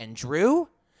report. And Drew,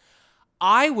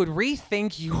 I would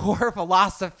rethink your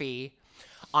philosophy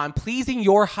on pleasing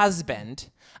your husband,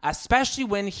 especially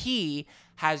when he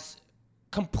has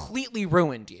completely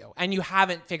ruined you and you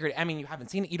haven't figured, I mean, you haven't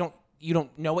seen it. You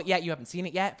don't know it yet. You haven't seen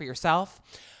it yet for yourself.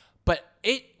 But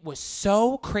it was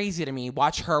so crazy to me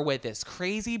watch her with this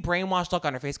crazy brainwashed look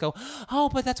on her face go, oh,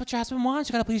 but that's what your husband wants.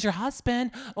 You got to please your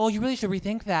husband. Oh, you really should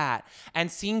rethink that.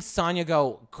 And seeing Sonia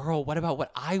go, girl, what about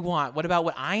what I want? What about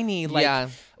what I need?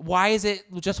 Like, why is it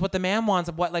just what the man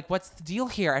wants? What's the deal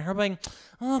here? And her being,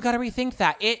 oh, got to rethink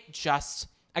that. It just,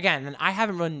 again, and I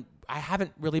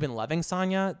haven't really been loving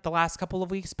Sonia the last couple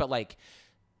of weeks, but like,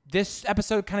 this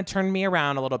episode kind of turned me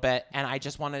around a little bit, and I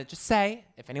just want to just say,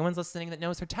 if anyone's listening that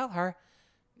knows her, tell her,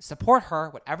 support her.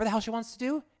 Whatever the hell she wants to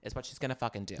do is what she's going to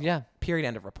fucking do. Yeah. Period.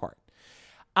 End of report.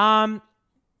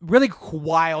 Really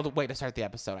wild way to start the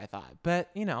episode, I thought. But,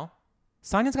 you know,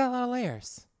 Sonia's got a lot of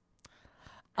layers.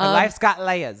 Her life's got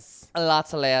layers.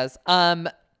 Lots of layers.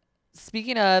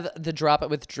 Speaking of the Drop It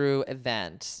with Drew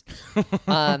event,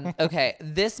 okay,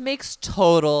 this makes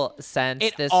total sense.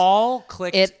 It all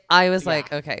clicked. I was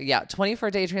like, okay, yeah,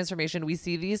 24-day transformation. We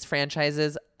see these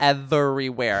franchises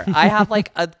everywhere. I have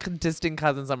like a distant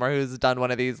cousin somewhere who's done one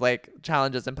of these like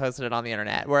challenges and posted it on the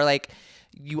internet where like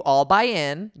you all buy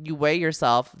in, you weigh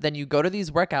yourself, then you go to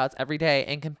these workouts every day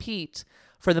and compete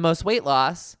for the most weight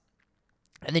loss,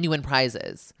 and then you win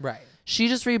prizes. Right. She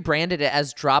just rebranded it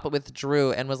as Drop It with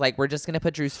Drew and was like, we're just going to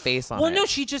put Drew's face on it. Well, no,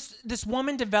 this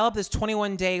woman developed this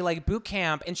 21-day like boot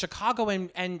camp in Chicago,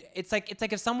 and it's like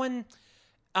if someone,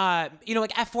 like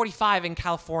F45 in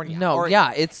California. No, or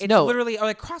it's literally or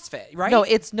like CrossFit, right? No,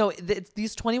 it's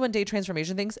these 21-day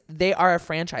transformation things. They are a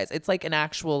franchise. It's like an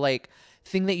actual like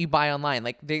thing that you buy online.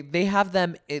 Like they have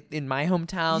them in my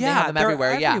hometown. They have them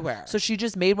everywhere. Yeah. So she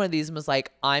just made one of these and was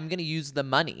like, I'm going to use the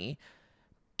money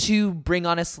to bring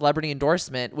on a celebrity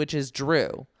endorsement, which is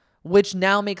Drew, which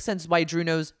now makes sense why Drew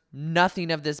knows nothing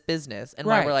of this business and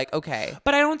why we're like, okay.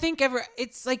 But I don't think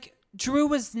it's like Drew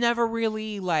was never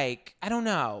really like, I don't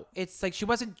know. It's like she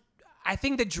wasn't, I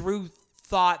think that Drew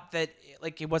thought that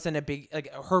like it wasn't a big,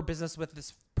 like her business with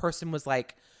this person was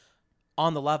like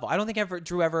on the level. I don't think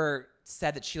Drew ever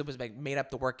said that she was like made up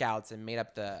the workouts and made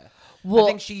up the, I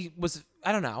think she was,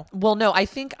 I don't know. Well, no, I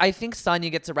think Sonia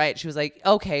gets it right. She was like,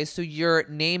 okay, so your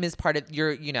name is part of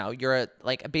you're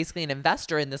like basically an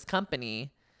investor in this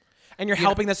company. And you're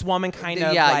helping this woman kind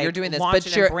of you're doing this,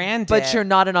 but you're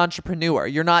not an entrepreneur.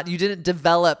 You didn't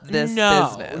develop this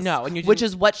business. No, and which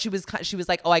is what she was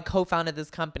like, oh, I co-founded this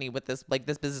company with this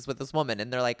business with this woman,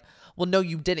 and they're like, well, no,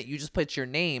 you didn't. You just put your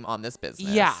name on this business.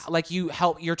 Yeah, like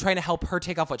you're trying to help her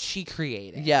take off what she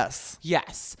created.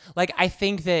 Yes. Like I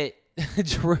think that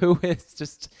Drew is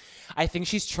just. I think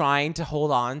she's trying to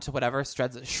hold on to whatever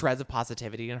shreds of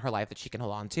positivity in her life that she can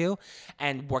hold on to.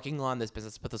 And working on this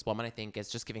business with this woman, I think, is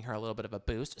just giving her a little bit of a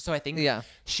boost. So I think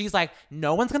she's like,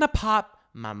 no one's going to pop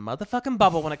my motherfucking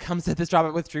bubble when it comes to this Drop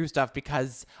It with Drew stuff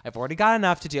because I've already got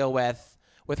enough to deal with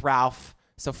Ralph.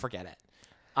 So forget it.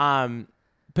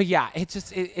 But yeah, it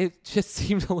just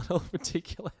seemed a little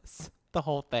ridiculous, the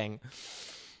whole thing.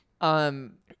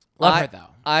 Love her though.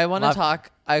 I want to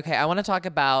talk. Okay, I want to talk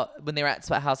about when they were at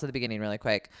Sweat House at the beginning, really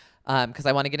quick, because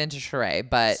I want to get into Sheree.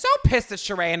 But so pissed at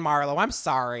Sheree and Marlo. I'm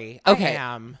sorry. Okay.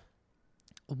 I am.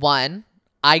 One,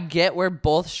 I get where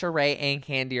both Sheree and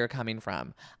Candy are coming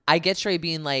from. I get Sheree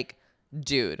being like,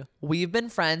 "Dude, we've been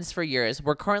friends for years.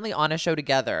 We're currently on a show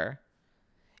together.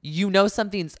 You know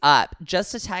something's up."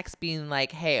 Just a text being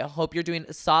like, "Hey,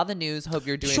 saw the news. Hope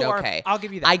you're doing okay." I'll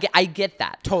give you that. I get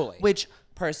that totally. Which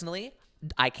personally,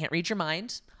 I can't read your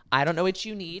mind. I don't know what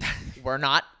you need. We're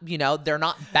not, they're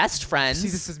not best friends. See,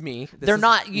 this is me. They're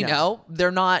not,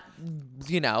 they're not,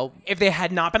 If they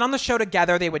had not been on the show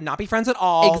together, they would not be friends at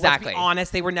all. Exactly. Let's be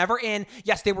honest. They were never in.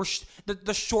 Yes, they were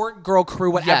the short girl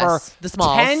crew, whatever. Yes, the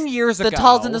Smalls. 10 years ago. The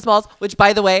Talls and the Smalls, which,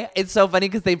 by the way, it's so funny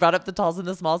because they brought up the Talls and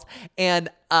the Smalls. And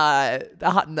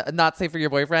Not Safe for Your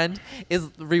Boyfriend is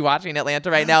rewatching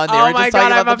Atlanta right now. And they were just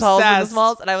talking about the Talls and the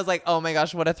Smalls. And I was like, oh my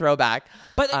gosh, what a throwback.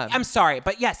 But I'm sorry.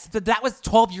 But yes, that was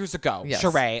 12 years ago, Yes.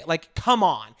 Sheree. Like, come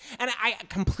on. And I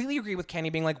completely agree with Kenny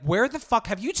being like, where the fuck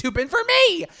have you two been for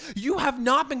me? You have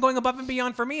not been going above and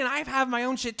beyond for me. And I have my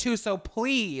own shit too. So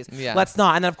please, let's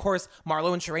not. And then, of course,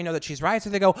 Marlo and Sheree know that she's right. So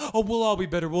they go, oh, we'll all be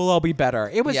better. We'll all be better.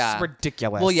 It was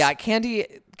ridiculous. Well, yeah,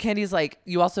 Candy's like,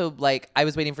 you also like, I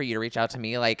was waiting for you to reach out to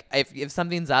me. Like, if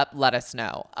something's up, let us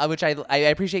know. Which I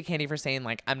appreciate Candy for saying,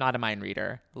 like, I'm not a mind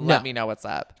reader. Let me know what's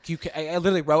up. I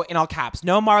literally wrote in all caps,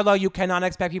 no, Marlo, you cannot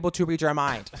expect people to read your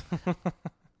mind.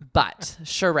 But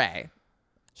Sheree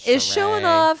is showing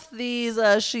off these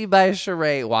She by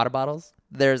Sheree water bottles.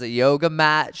 There's a yoga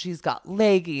mat. She's got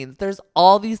leggings. There's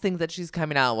all these things that she's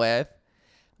coming out with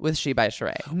She by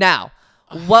Sheree. Now,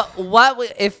 what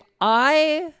if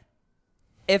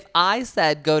I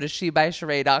said go to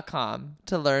shebysheree.com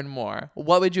to learn more,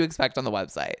 what would you expect on the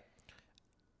website?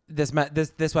 This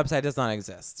website does not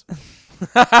exist.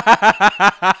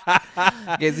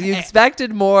 Okay, so you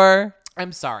expected more.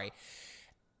 I'm sorry.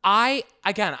 I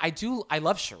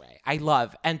love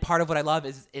Sheree. And part of what I love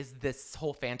is this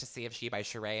whole fantasy of She by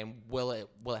Sheree and will it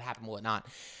happen, will it not?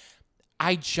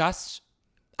 I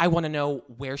want to know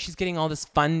where she's getting all this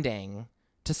funding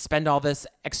to spend all this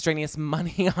extraneous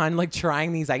money on like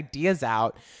trying these ideas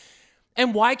out.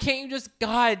 And why can't you just,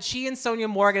 God, she and Sonia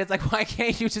Morgan, it's like, why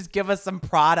can't you just give us some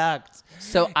product?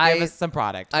 So give us some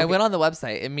product. I went on the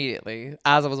website immediately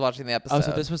as I was watching the episode. Oh,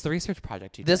 so this was the research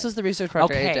project you did. This was the research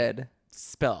project I did.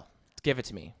 Spill. Give it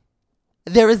to me.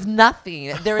 There is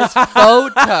nothing. There is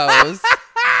photos.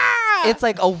 It's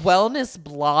like a wellness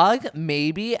blog,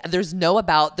 maybe. There's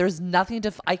nothing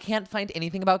to, I can't find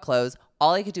anything about clothes.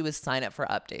 All I could do is sign up for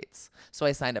updates. So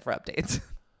I signed up for updates.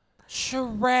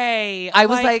 Sheree. I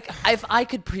was like, if I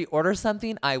could pre-order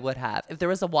something, I would have. If there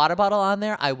was a water bottle on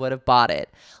there, I would have bought it.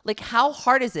 Like, how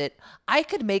hard is it? I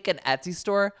could make an Etsy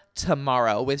store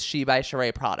tomorrow with She by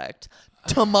Sheree product.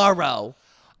 Tomorrow.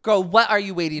 Girl, what are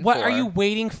you waiting for? What are you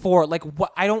waiting for? Like,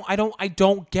 what? I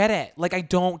don't get it. Like, I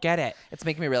don't get it. It's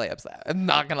making me really upset. I'm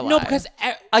not gonna lie. No, because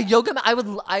a yoga mat,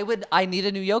 I need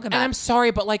a new yoga mat. And I'm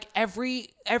sorry, but like every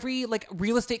like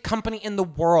real estate company in the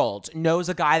world knows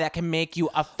a guy that can make you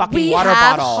a fucking water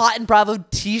bottle. Hot and Bravo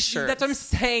t-shirts. That's what I'm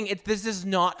saying. This is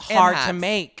not hard to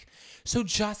make. So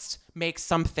just make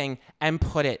something and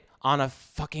put it on a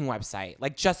fucking website.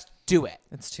 Like, just do it.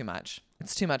 It's too much.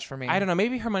 It's too much for me. I don't know.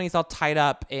 Maybe her money's all tied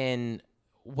up in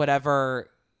whatever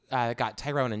got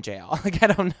Tyrone in jail. Like, I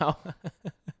don't know.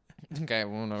 Okay,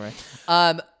 well, no,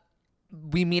 right.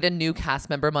 We meet a new cast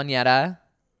member, Moneta.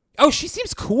 Oh, she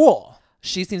seems cool.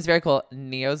 She seems very cool.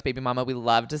 Neo's baby mama. We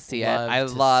love to see it. I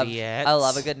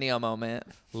love a good Neo moment.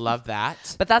 Love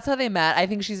that. But that's how they met. I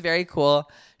think she's very cool.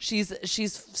 She's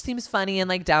seems funny and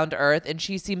like down to earth, and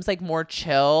she seems like more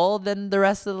chill than the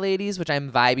rest of the ladies, which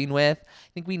I'm vibing with.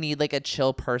 I think we need like a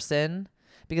chill person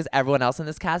because everyone else in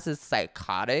this cast is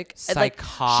psychotic. And, like, she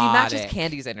matches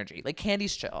Candy's energy. Like,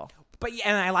 Candy's chill. But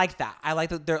and I like that. I like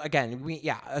that. There again,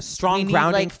 a strong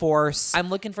grounding force. I'm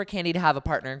looking for Candy to have a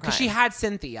partner in crime. Because she had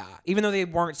Cynthia, even though they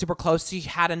weren't super close. She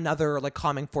had another like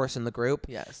calming force in the group.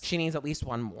 Yes, she needs at least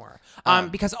one more.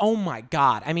 Because oh my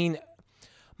God, I mean,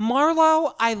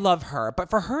 Marlo, I love her,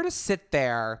 but for her to sit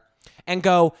there and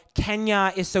go,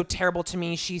 Kenya is so terrible to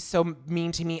me. She's so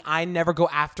mean to me. I never go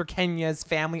after Kenya's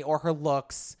family or her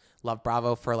looks. Love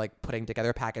Bravo for like putting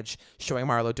together a package showing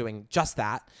Marlo doing just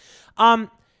that.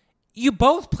 You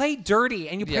both play dirty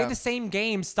and you play the same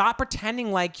game. Stop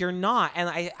pretending like you're not. And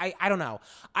I don't know.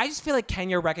 I just feel like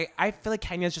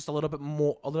Kenya's just a little bit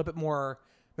more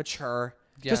mature.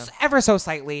 Yeah. Just ever so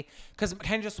slightly. Because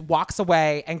Kenya just walks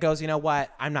away and goes, you know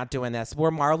what? I'm not doing this. Where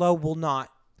Marlo will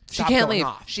not. She can't leave.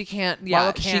 She can't.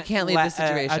 Yeah, she can't leave the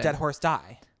situation. A dead horse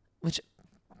die. Which,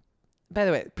 by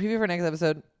the way, preview for next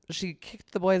episode. She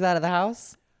kicked the boys out of the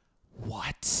house.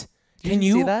 What? Can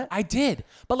you see that? I did.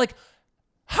 But like,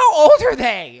 how old are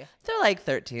they? They're like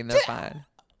 13. They're fine.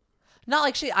 Not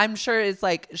like I'm sure it's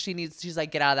like she's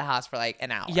like, get out of the house for like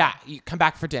an hour. Yeah. You come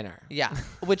back for dinner. Yeah.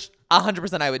 Which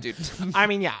 100% I would do. I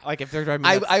mean, yeah. Like if they're driving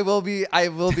I will be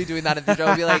doing that in the future.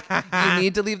 I'll be like, you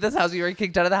need to leave this house. You were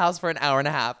kicked out of the house for an hour and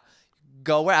a half.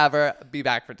 Go wherever. Be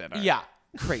back for dinner. Yeah.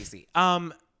 Crazy.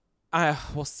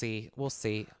 We'll see.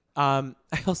 I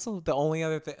also the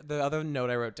other note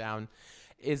I wrote down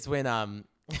is when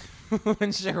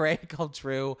when Sheree called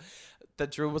Drew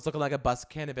that Drew was looking like a bus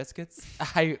can of biscuits.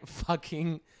 I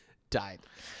fucking died.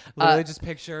 Literally just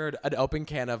pictured an open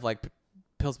can of like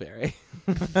Pillsbury.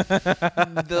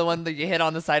 The one that you hit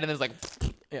on the side and there's like,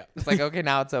 Yeah. it's like, okay,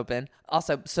 now it's open.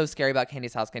 Also, so scary about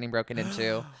Candy's house getting broken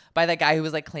into by that guy who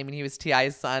was like claiming he was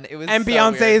T.I.'s son. It was And so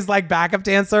Beyonce's weird. like backup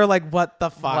dancer. Like, what the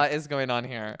fuck? What is going on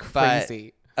here?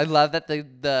 Crazy. But I love that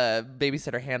the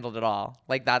babysitter handled it all.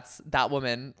 Like that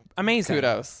woman. Amazing.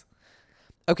 Kudos.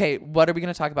 Okay, what are we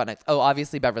going to talk about next? Oh,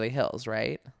 obviously Beverly Hills,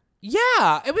 right?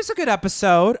 Yeah, it was a good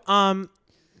episode.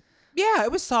 Yeah,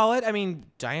 it was solid. I mean,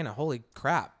 Diana, holy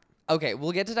crap. Okay,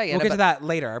 we'll get to Diana. We'll get but to that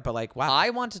later, but like, wow.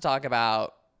 I want to talk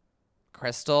about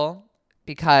Crystal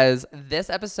because this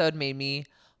episode made me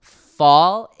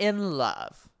fall in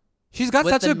love. She's got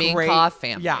with such the a great Minkoff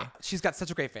family. Yeah, she's got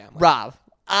such a great family. Rob.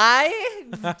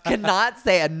 I cannot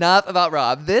say enough about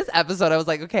Rob. This episode, I was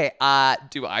like, okay,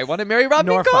 do I want to marry Rob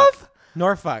Minkoff?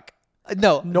 Norfolk.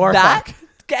 No, Norfolk. that-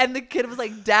 and the kid was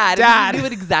like, Dad. Dad. And he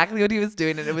knew exactly what he was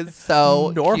doing, and it was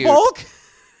so Norfolk? cute.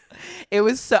 It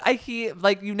was so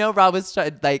Rob was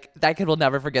like, that kid will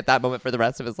never forget that moment for the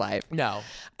rest of his life. No.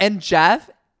 And Jeff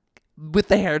with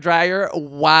the hairdryer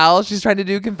while she's trying to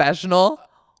do confessional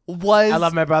was I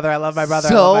love my brother. I love my brother.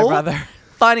 so I love my brother.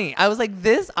 funny. I was like,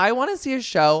 I want to see a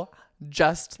show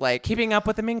just like Keeping up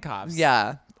with the Minkoffs.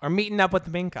 yeah. Or meeting up with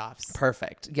the Minkoffs.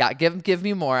 Perfect. Yeah, give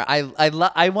me more.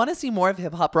 I want to see more of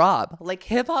Hip Hop Rob. Like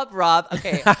Hip Hop Rob.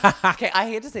 Okay. Okay, I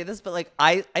hate to say this, but like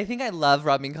I think I love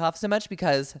Rob Minkoff so much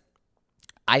because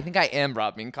I think I am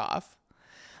Rob Minkoff.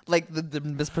 Like the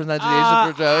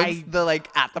mispronunciation for jokes, the like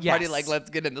at the party, Yes. like let's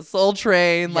get in the Soul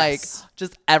Train, like Yes.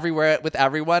 just everywhere with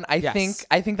everyone. I Yes.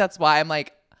 think that's why I'm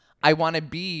like I want to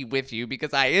be with you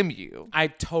because I am you. I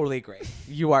totally agree.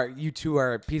 You two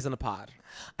are peas in a pod.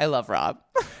 I love Rob.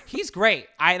 He's great.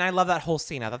 I love that whole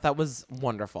scene. I thought that was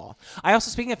wonderful. I also,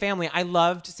 speaking of family, I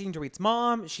loved seeing Dorit's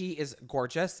mom. She is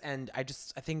gorgeous, and I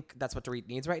think that's what Dorit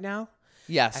needs right now.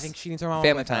 Yes, I think she needs her mom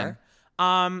family with time.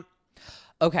 her.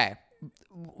 Okay,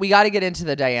 we got to get into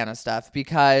the Diana stuff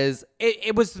because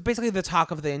It was basically the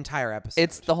talk of the entire episode.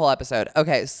 it's the whole episode.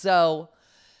 Okay, so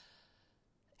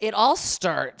it all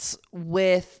starts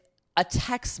with a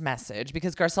text message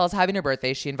because Garcelle's having her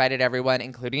birthday. She invited everyone,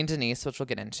 including Denise, which we'll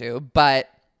get into, but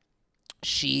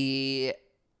she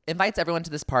invites everyone to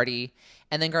this party.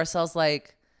 And then Garcelle's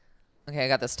like, okay, I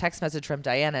got this text message from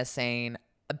Diana saying,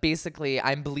 basically,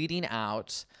 I'm bleeding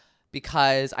out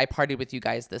because I partied with you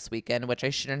guys this weekend, which I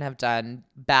shouldn't have done.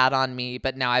 Bad on me,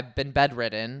 but now I've been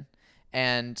bedridden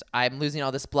and I'm losing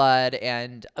all this blood,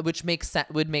 and which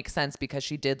would make sense because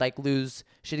she did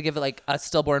give it like a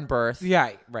stillborn birth.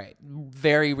 Yeah, right.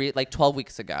 Like 12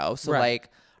 weeks ago. So Right. like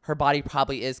her body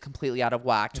probably is completely out of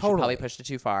whack. And She Totally. probably pushed it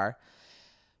too far.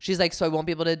 She's like, so I won't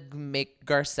be able to make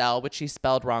Garcelle, which she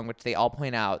spelled wrong, which they all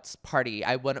point out, party.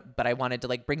 But I wanted to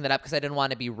like bring that up because I didn't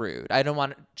want to be rude.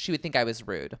 She would think I was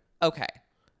rude. Okay.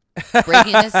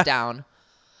 Breaking this down,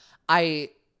 I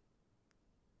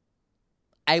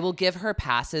will give her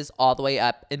passes all the way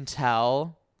up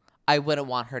until I wouldn't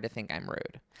want her to think I'm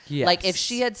rude. Yes. Like if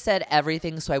she had said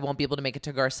everything so I won't be able to make it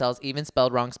to Garcelle's even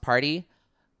spelled wrong's party,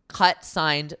 cut,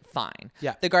 signed, fine.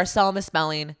 Yeah. The Garcelle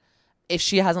misspelling, if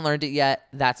she hasn't learned it yet,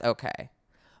 that's okay.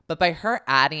 But by her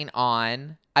adding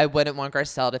on, I wouldn't want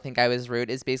Garcelle to think I was rude,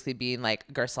 is basically being like,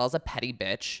 Garcelle's a petty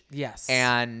bitch. Yes.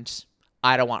 And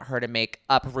I don't want her to make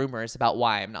up rumors about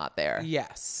why I'm not there.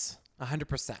 Yes.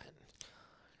 100%.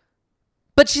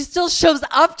 But she still shows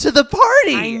up to the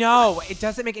party. I know. It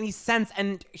doesn't make any sense.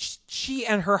 And she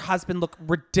and her husband look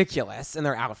ridiculous in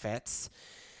their outfits.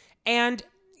 And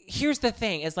here's the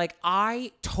thing is like,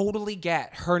 I totally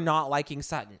get her not liking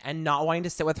Sutton and not wanting to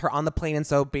sit with her on the plane. And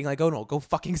so being like, oh no, go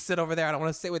fucking sit over there. I don't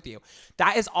want to sit with you.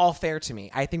 That is all fair to me.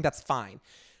 I think that's fine.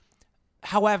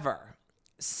 However,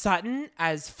 Sutton,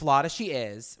 as flawed as she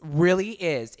is, really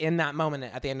is in that moment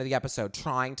at the end of the episode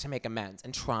trying to make amends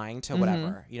and trying to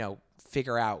whatever,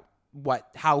 figure out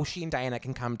how she and Diana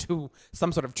can come to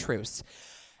some sort of truce.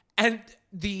 And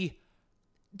the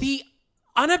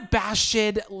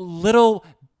unabashed little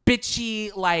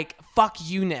bitchy like fuck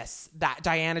you-ness that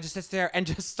Diana just sits there and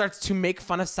just starts to make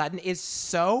fun of Sutton is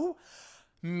so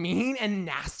mean and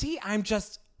nasty.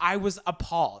 I was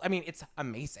appalled. I mean, it's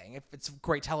amazing. It's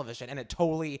great television, and it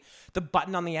totally, the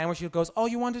button on the end where she goes, "Oh,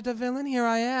 you wanted a villain? Here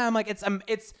I am." Like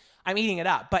I'm eating it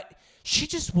up, but she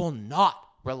just will not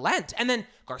relent. And then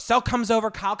Garcelle comes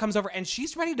over, Kyle comes over, and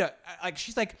she's ready to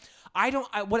she's like,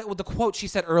 the quote she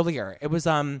said earlier. It was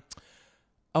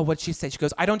oh, what'd she say? She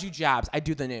goes, I don't do jabs. I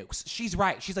do the nukes. She's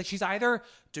right. She's like, she's either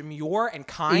demure and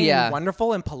kind and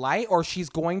wonderful and polite, or she's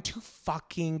going to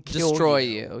fucking destroy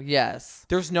you. Yes.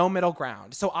 There's no middle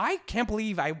ground. So I can't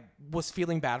believe I was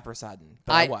feeling bad for Sutton,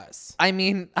 but I was. I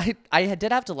mean, I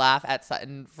did have to laugh at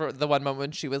Sutton for the one moment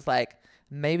when she was like,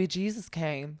 maybe Jesus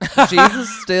came. Jesus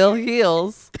still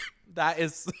heals. That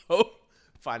is so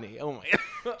funny. Oh my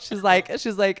God. She's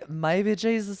like, maybe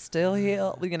Jesus still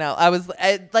heals. You know,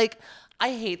 I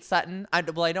hate Sutton. I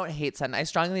don't hate Sutton. I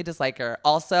strongly dislike her.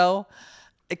 Also,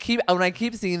 when I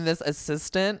keep seeing this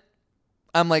assistant,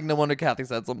 I'm like, no wonder Kathy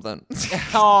said something.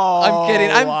 Oh,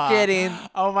 I'm kidding.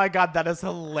 Oh my God, that is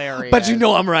hilarious. But you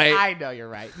know I'm right. I know you're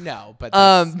right. No, but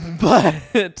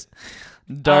but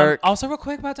dark. Also, real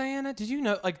quick about Diana, did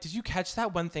you catch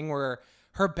that one thing where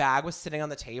her bag was sitting on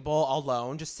the table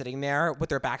alone, just sitting there with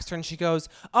her back turned? She goes,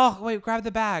 "Oh wait, grab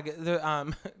the bag.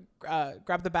 Grab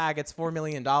the bag. It's $4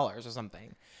 million or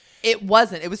something." It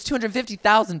wasn't. It was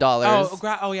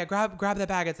 $250,000. Grab the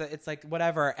bag. It's like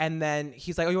whatever. And then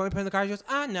he's like, "Oh, you want me to put it in the car?" She goes,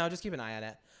 no, just keep an eye on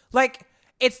it. Like,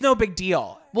 it's no big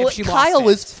deal. Well, if she Kyle lost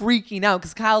was it. freaking out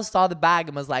because Kyle saw the bag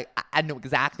and was like, I know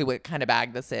exactly what kind of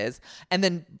bag this is. And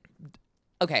then,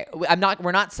 okay,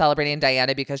 we're not celebrating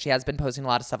Diana because she has been posting a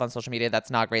lot of stuff on social media that's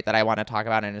not great that I want to talk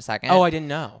about in a second. Oh, I didn't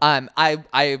know.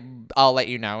 I'll let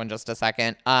you know in just a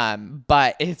second.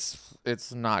 But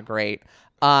it's not great.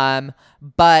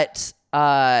 But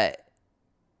I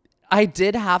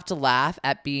did have to laugh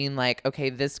at being like,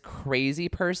 okay, this crazy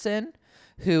person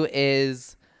who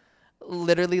is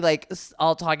literally like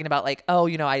all talking about like, oh,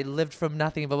 you know, I lived from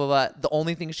nothing, blah, blah, blah. The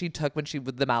only thing she took when she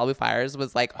with the Malibu fires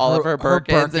was like all of her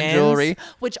Birkins and jewelry,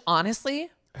 which honestly,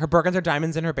 her Birkins are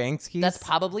diamonds in her bank skis. that's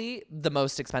probably the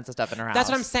most expensive stuff in her house. That's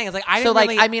what I'm saying. It's like,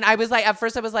 I was like, at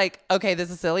first I was like, okay,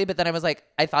 this is silly. But then I was like,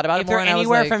 I thought about it more. If they're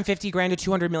anywhere from 50 grand to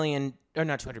 200 million, or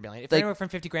not 200 million, if they're anywhere from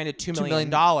 50 grand to $2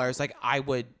 million, like I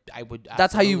would.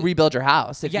 That's how you rebuild your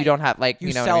house. If you don't have like,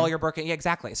 you know sell what I mean? your Birkin. Yeah,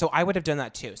 exactly. So I would have done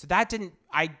that too. So that didn't,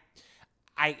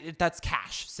 that's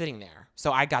cash sitting there.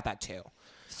 So I got that too.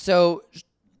 So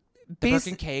The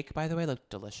Birkin cake, by the way, looked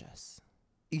delicious.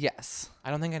 Yes.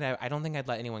 I don't think I'd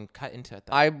let anyone cut into it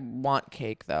though. I want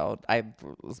cake though. It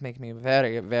was making me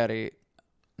very, very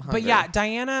hungry. But yeah,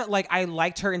 Diana, like I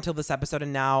liked her until this episode,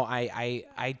 and now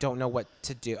I don't know what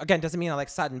to do. Again, doesn't mean I like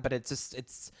Sutton, but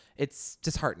it's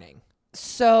disheartening.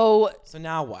 So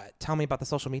now what? Tell me about the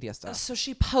social media stuff. So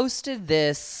she posted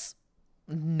this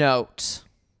note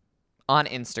on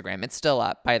Instagram. It's still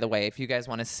up, by the way. If you guys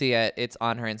want to see it, it's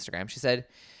on her Instagram. She said,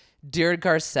 "Dear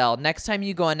Garcelle, next time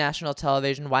you go on national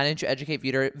television, why don't you educate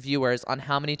viewers on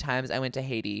how many times I went to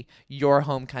Haiti, your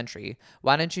home country?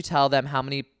 Why don't you tell them how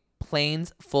many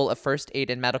planes full of first aid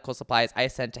and medical supplies I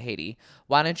sent to Haiti?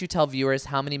 Why don't you tell viewers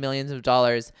how many millions of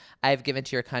dollars I have given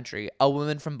to your country? A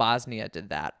woman from Bosnia did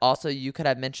that. Also, you could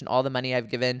have mentioned all the money I've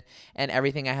given and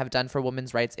everything I have done for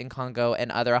women's rights in Congo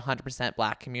and other 100%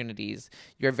 black communities.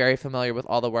 You're very familiar with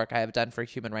all the work I have done for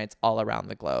human rights all around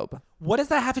the globe." What does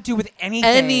that have to do with anything?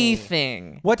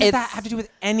 Anything. What does that have to do with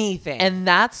anything? And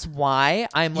that's why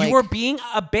I'm like, you were being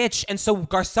a bitch, and so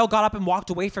Garcelle got up and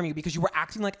walked away from you because you were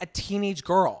acting like a teenage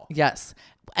girl. yes.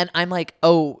 And I'm like,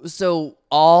 oh, so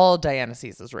all Diana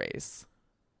sees is race.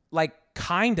 Like,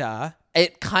 kinda.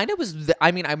 It kind of was,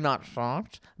 I mean, I'm not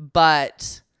shocked,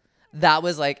 but that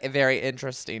was like a very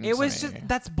interesting. It was just,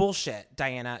 that's bullshit,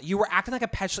 Diana. You were acting like a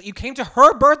petulant. You came to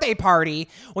her birthday party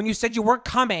when you said you weren't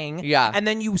coming. Yeah. And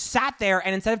then you sat there,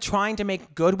 and instead of trying to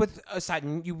make good with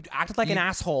Sutton, you acted like an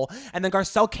asshole. And then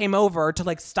Garcelle came over to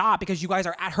like stop because you guys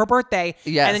are at her birthday.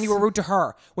 Yes. And then you were rude to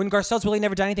her when Garcelle's really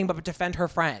never done anything but defend her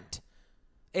friend.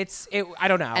 I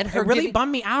don't know. And her it really giving-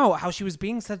 bummed me out how she was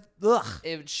being said. Ugh.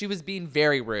 She was being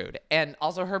very rude. And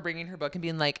also her bringing her book and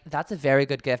being like, that's a very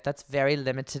good gift. That's very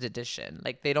limited edition.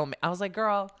 Like they don't, I was like,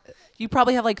 girl, you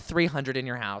probably have like 300 in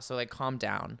your house. So like calm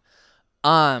down.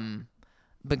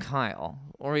 But Kyle,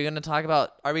 are we going to talk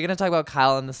about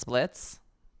Kyle and the splits?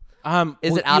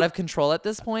 Is it out of control at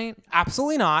this point?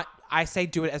 Absolutely not. I say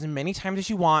do it as many times as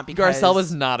you want because Garcelle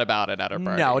was not about it at her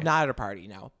party. No, not at a party,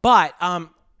 no. But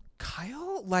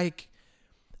Kyle, like,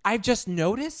 I've just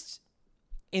noticed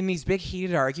in these big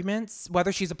heated arguments,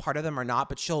 whether she's a part of them or not,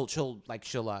 but she'll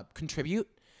contribute.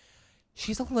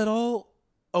 She's a little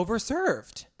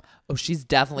overserved. Oh, she's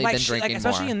definitely been drinking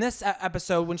especially more. in this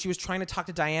episode when she was trying to talk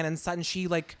to Diana and Sutton, she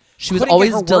was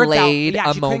always delayed a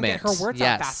a moment. Couldn't get her words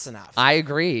out fast enough. I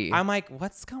agree. I'm like,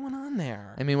 what's going on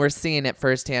there? I mean, we're seeing it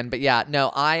firsthand, but yeah,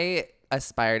 no, I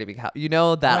aspire to be. You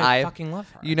know that I fucking love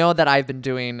her. You know that I've been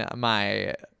doing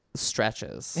my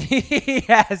stretches.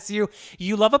 Yes,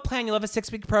 you love a plan. You love a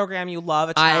 6-week program. You love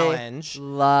a challenge. I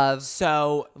love.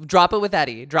 So Drop it with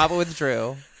Eddie. Drop it with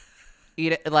Drew.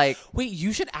 Eat it like. wait,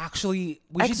 you should actually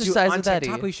we should do Exercise on with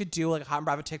TikTok. Eddie. We should do like a Hot and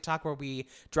Bravo TikTok where we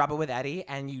drop it with Eddie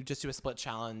and you just do a split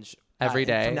challenge Every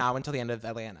day. from now until the end of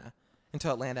Atlanta.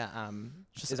 Until Atlanta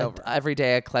is over. Every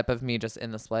day a clip of me just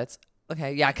in the splits.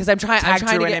 Okay, yeah, because I'm trying Tag to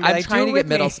Drew in get and be like, "Do it with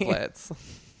middle me." splits.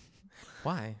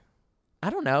 Why? I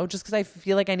don't know, just because I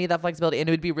feel like I need that flexibility, and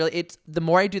it would be really. It's the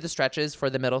more I do the stretches for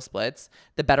the middle splits,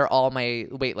 the better all my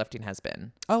weightlifting has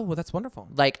been. Oh, well, that's wonderful.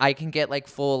 Like I can get like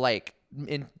full like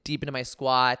in deep into my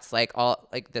squats, like all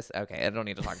like this. Okay, I don't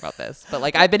need to talk about this, but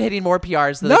like I've been hitting more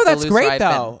PRs. No, the that's looser great I've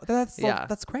though. been.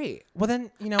 That's great. Well, then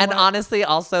And what? honestly,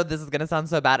 also, this is going to sound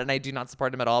so bad, and I do not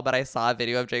support him at all, but I saw a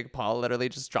video of Jake Paul literally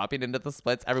just dropping into the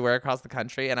splits everywhere across the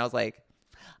country, and I was like,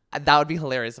 that would be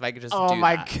hilarious if I could just oh do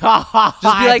my that. god!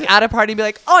 Just be like at a party and be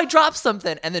like, oh, I dropped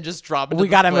something, and then just drop it. we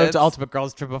gotta move to Ultimate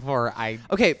Girls Trip before I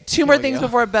Okay, two more kill things you.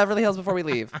 before Beverly Hills before we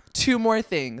leave. Two more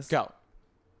things. go.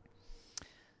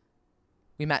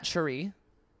 We met Cherie,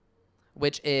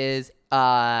 which is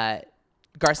Garcelle's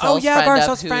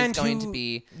Garcelle's who friend is going who- to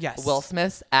be Yes. Will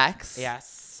Smith's ex.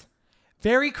 Yes.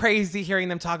 Very crazy hearing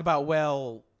them talk about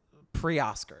Will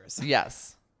pre-Oscars.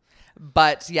 Yes.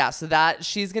 But yeah, so that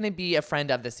she's going to be a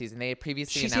friend of this season. They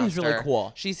previously She seems announced really her.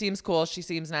 cool. She seems cool. She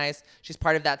seems nice. She's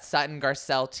part of that Sutton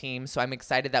Garcelle team. So I'm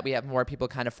excited that we have more people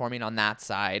kind of forming on that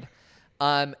side.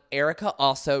 Erica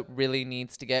also really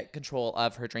needs to get control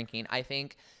of her drinking. I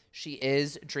think she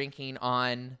is drinking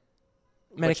on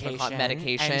medication. And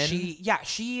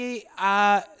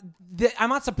I'm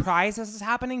not surprised this is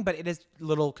happening, but it is a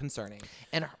little concerning.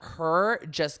 And her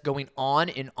just going on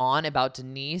and on about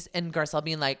Denise and Garcelle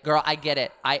being like, girl, I get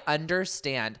it. I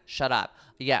understand. Shut up.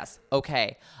 Yes.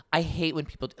 Okay. I hate when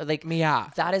people like, Yeah.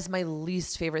 that is my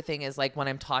least favorite thing is like when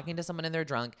I'm talking to someone and they're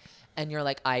drunk and you're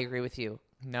like, I agree with you.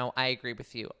 No, I agree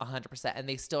with you 100%. And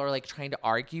they still are like trying to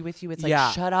argue with you. It's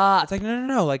like, shut up. It's like,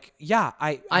 no. Like, yeah,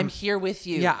 I'm here with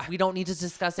you. Yeah. We don't need to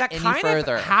discuss that it any kind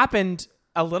further. of happened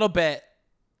a little bit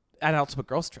at Ultimate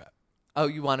Girls Trip. Oh,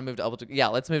 you want to move to Ultimate? Yeah,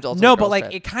 let's move to Ultimate No, Girls but like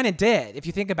Trip. it kind of did, if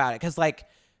you think about it, because like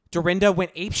Dorinda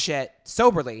went apeshit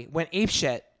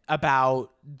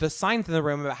about the signs in the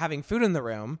room about having food in the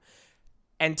room,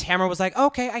 and Tamara was like,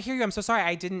 "Okay, I hear you. I'm so sorry.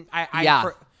 I didn't. Yeah.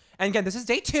 And again, this is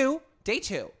day two,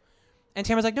 and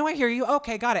Tamara's like, "No, I hear you.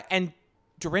 Okay, got it." And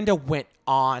Dorinda went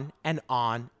on and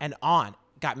on and on,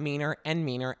 got meaner and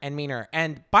meaner and meaner.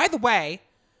 And by the way,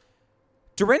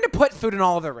 Dorinda put food in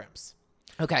all of their rooms.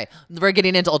 Okay, we're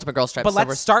getting into Ultimate Girls Trip. But so we're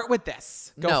let's start with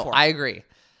this. Go no, for it. I agree.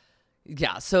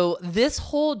 Yeah, so this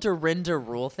whole Dorinda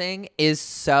rule thing is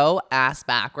so ass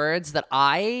backwards that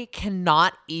I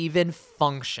cannot even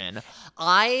function.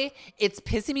 It's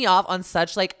pissing me off on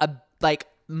such like a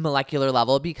molecular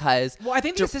level because Well, I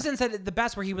think the assistant said it the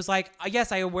best, where he was like,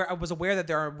 "Yes, I was aware that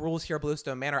there are rules here at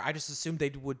Bluestone Manor. I just assumed they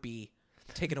would be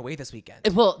taken away this weekend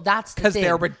well, that's the because thing.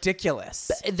 they're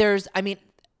ridiculous."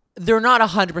 They're not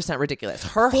 100% ridiculous.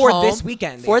 Her For home, this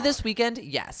weekend, they For are. this weekend,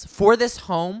 yes. For this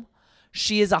home,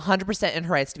 she is 100% in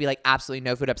her rights to be like, absolutely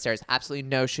no food upstairs, absolutely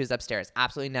no shoes upstairs,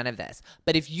 absolutely none of this.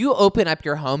 But if you open up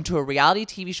your home to a reality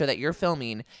TV show that you're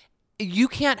filming, you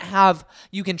can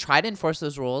try to enforce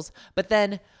those rules, but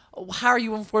then how are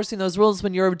you enforcing those rules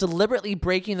when you're deliberately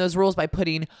breaking those rules by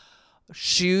putting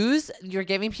shoes? You're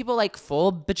giving people like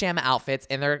full pajama outfits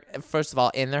in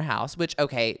their house, which,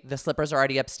 okay, the slippers are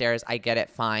already upstairs. I get it.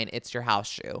 Fine. It's your house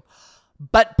shoe.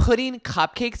 But putting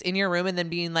cupcakes in your room and then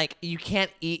being like, you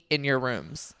can't eat in your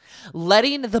rooms.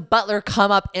 Letting the butler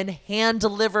come up and hand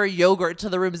deliver yogurt to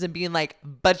the rooms and being like,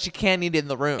 but you can't eat in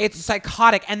the room. It's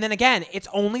psychotic. And then again, it's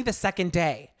only the second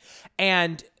day.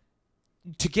 And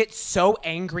to get so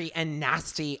angry and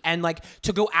nasty and like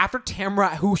to go after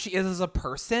Tamara, who she is as a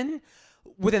person,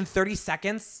 within 30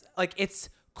 seconds, like it's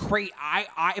crazy.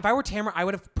 If I were Tamara, I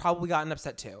would have probably gotten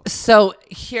upset too. So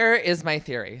here is my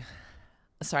theory.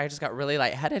 Sorry, I just got really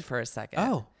lightheaded for a second.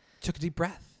 Oh, took a deep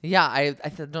breath. Yeah, I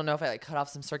don't know if I cut off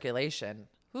some circulation.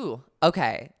 Ooh,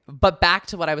 okay. But back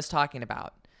to what I was talking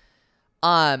about.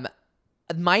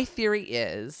 My theory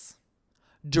is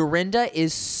Dorinda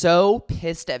is so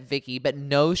pissed at Vicky, but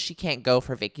knows she can't go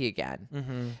for Vicky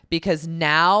again. Because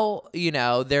now,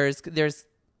 there's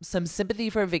some sympathy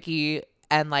for Vicky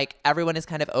and like everyone is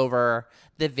kind of over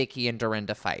the Vicky and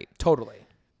Dorinda fight. Totally.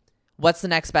 What's the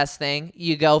next best thing?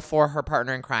 You go for her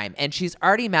partner in crime. And she's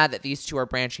already mad that these two are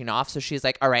branching off. So she's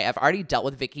like, all right, I've already dealt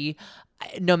with Vicky.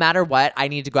 No matter what, I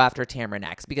need to go after Tamara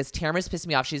next because Tamara's pissing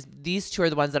me off. These two are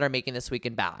the ones that are making this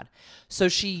weekend bad. So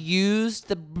she used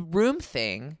the room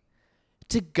thing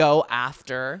to go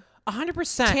after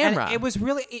 100%. Tamra. And it was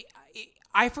really.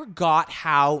 I forgot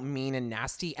how mean and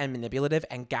nasty and manipulative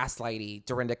and gaslighty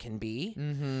Dorinda can be.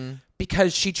 Mm-hmm.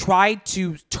 Because she tried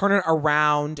to turn it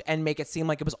around and make it seem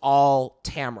like it was all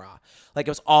Tamra. Like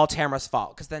it was all Tamra's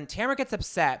fault. Because then Tamra gets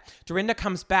upset. Dorinda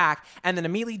comes back. And then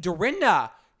immediately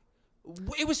Dorinda...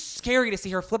 It was scary to see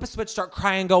her flip a switch, start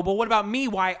crying, and go, well, what about me?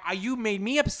 Why you made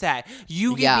me upset?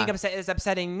 You being upset is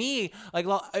upsetting me. Like,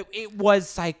 it was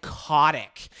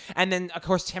psychotic. And then, of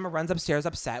course, Tamra runs upstairs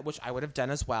upset, which I would have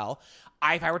done as well.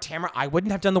 If I were Tamra, I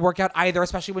wouldn't have done the workout either,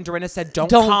 especially when Dorinda said,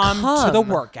 don't come to the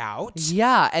workout.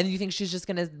 Yeah, and you think she's just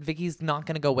Vicky's not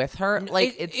gonna go with her?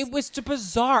 Like, it was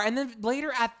bizarre. And then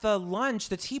later at the lunch,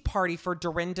 the tea party for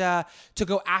Dorinda to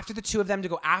go after the two of them, to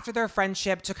go after their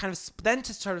friendship, to kind of then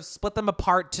to sort of split them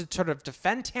apart, to sort of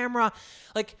defend Tamra.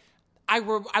 Like, I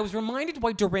was reminded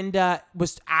why Dorinda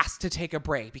was asked to take a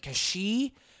break, because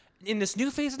she, in this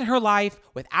new phase in her life,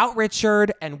 without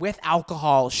Richard and with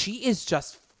alcohol, she is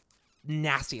just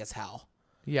nasty as hell.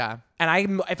 Yeah.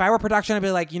 And if I were production, I'd be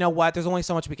like, you know what? There's only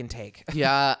so much we can take.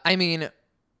 Yeah. I mean,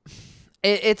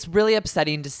 it's really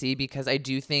upsetting to see, because I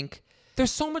do think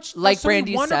there's so much, like so many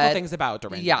Brandy wonderful said, things about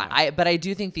Dorinda. Yeah. But I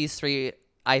do think these three,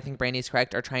 I think Brandy's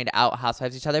correct, are trying to out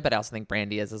housewives each other, but I also think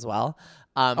Brandy is as well.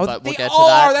 But we'll get to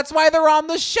that. That's why they're on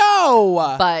the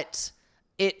show. But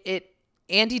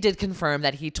Andy did confirm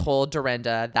that he told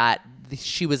Dorinda that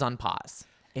she was on pause.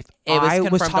 If it was I was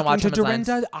confirmed on talking to Watch Women's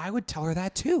Dorinda, Lines. I would tell her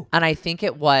that too. And I think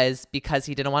it was because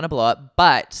he didn't want to blow up.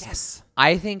 But yes,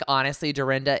 I think honestly,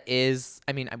 Dorinda is,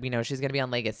 I mean, we know she's going to be on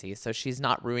Legacy, so she's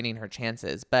not ruining her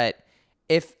chances. But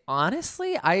if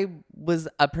honestly, I was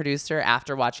a producer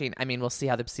after watching, I mean, we'll see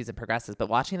how the season progresses, but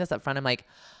watching this up front, I'm like,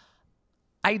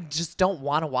 I just don't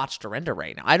want to watch Dorinda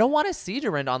right now. I don't want to see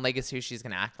Dorinda on Legacy if she's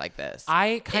going to act like this.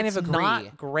 I kind of agree.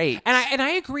 Not great. And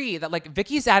I agree that like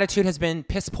Vicky's attitude has been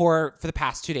piss poor for the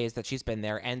past 2 days that she's been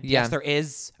there. And yes, there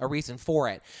is a reason for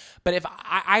it. But if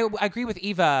I agree with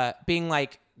Eva being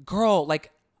like, girl, like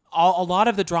a lot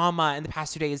of the drama in the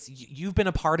past 2 days, you've been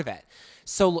a part of it.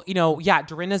 So, you know, yeah,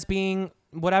 Dorinda's being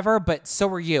whatever, but so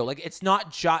are you. Like, it's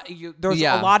not just you. There's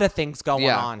a lot of things going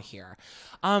on here.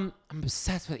 I'm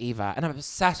obsessed with Eva and I'm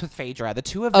obsessed with Phaedra. The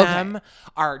two of them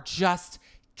are just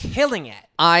killing it.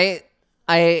 I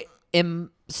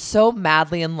am so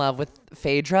madly in love with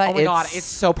Phaedra. Oh my God, it's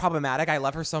so problematic. I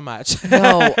love her so much.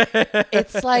 No,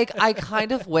 it's like, I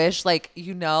kind of wish, like,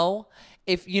 you know,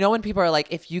 if you know, when people are like,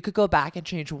 if you could go back and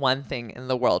change one thing in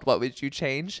the world, what would you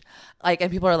change? Like,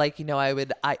 and people are like, you know, I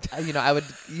would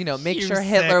make sure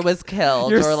Hitler was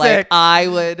killed, or like, I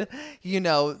would, you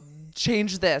know,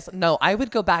 change this. No, I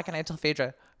would go back and I'd tell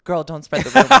Phaedra, girl, don't spread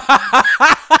the rumor.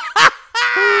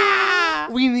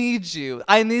 We need you.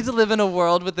 I need to live in a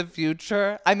world with the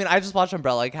future. I mean, I just watched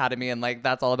Umbrella Academy and like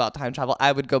that's all about time travel.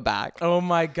 I would go back. Oh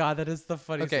my God, that is the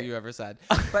funniest thing you ever said.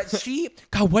 But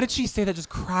God, what did she say that just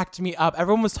cracked me up?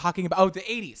 Everyone was talking about the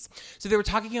 80s. So they were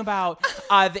talking about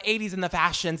the 80s and the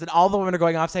fashions, and all the women are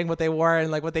going off saying what they wore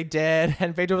and like what they did.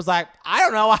 And Phaedra was like, I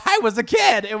don't know. I was a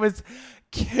kid. It was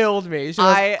killed me.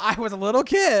 I was a little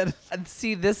kid. And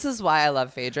see, this is why I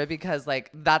love Phaedra, because like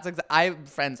that's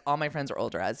all my friends are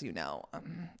older, as you know.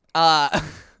 I'm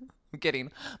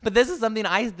kidding, but this is something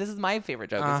this is my favorite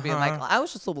joke, is being like, I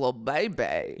was just a little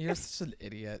baby. You're such an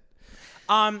idiot.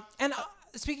 And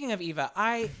speaking of Eva,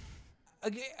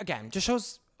 again just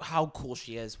shows how cool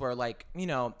she is, where like, you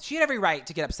know, she had every right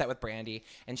to get upset with Brandy,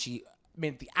 and she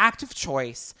made the active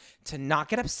choice to not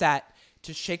get upset,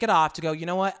 to shake it off, to go, you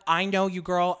know what? I know you,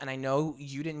 girl, and I know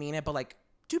you didn't mean it, but like,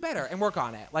 do better and work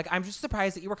on it. Like, I'm just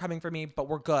surprised that you were coming for me, but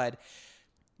we're good.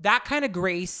 That kind of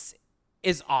grace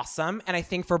is awesome. And I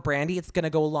think for Brandy, it's going to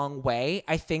go a long way.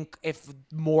 I think if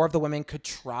more of the women could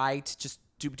try to just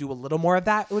do a little more of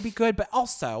that, it would be good. But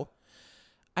also,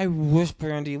 I wish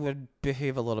Brandy would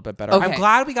behave a little bit better. Okay. I'm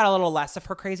glad we got a little less of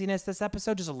her craziness this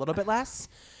episode, just a little bit less.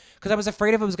 Because I was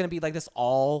afraid if it was going to be like this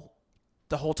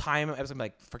the whole time, I was gonna be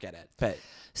like, forget it. But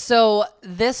so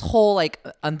this whole like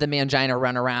the mangina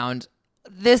run around,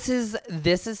 this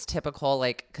is typical,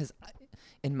 like, because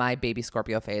in my baby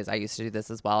Scorpio phase, I used to do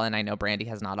this as well, and I know Brandy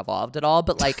has not evolved at all,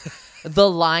 but like the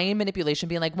line manipulation,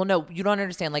 being like, well, no, you don't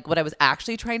understand, like what I was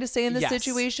actually trying to say in this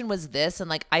situation was this,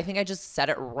 and like I think I just said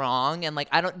it wrong, and like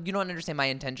you don't understand my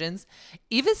intentions.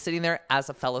 Eva's sitting there as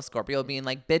a fellow Scorpio being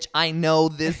like, bitch, I know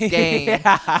this game.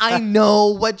 I know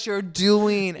what you're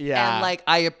doing. And like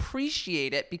I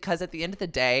appreciate it, because at the end of the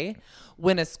day,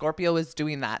 when a Scorpio is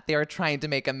doing that, they're trying to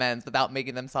make amends without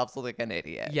making themselves look like an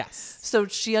idiot. Yes. So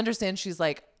she understands she's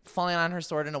like falling on her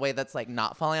sword in a way that's like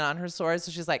not falling on her sword.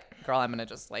 So she's like, girl, I'm going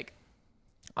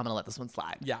to let this one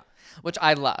slide. Yeah. Which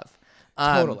I love.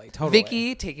 Totally.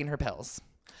 Vicky taking her pills.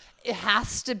 It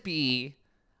has to be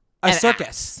A an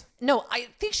circus. No, I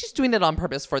think she's doing it on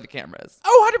purpose for the cameras.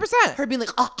 Oh, 100%. Her being like,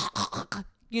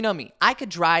 you know me. I could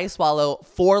dry swallow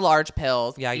 4 large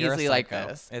pills Yeah, you're a easily like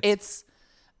psycho. this.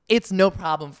 It's no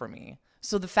problem for me.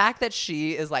 So the fact that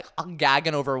she is like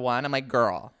gagging over one, I'm like,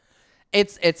 girl,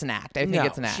 it's an act. I think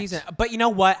it's an act. But you know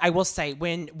what? I will say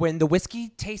when the whiskey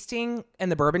tasting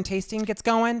and the bourbon tasting gets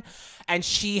going, and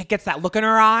she gets that look in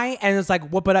her eye and is like,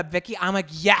 "Whoop it up, Vicky!" I'm like,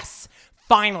 yes.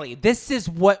 Finally, this is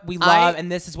what we love,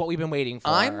 and this is what we've been waiting for.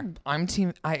 I'm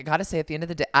team. I gotta say, at the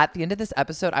end of this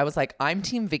episode, I was like, I'm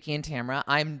team Vicky and Tamra.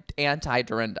 I'm anti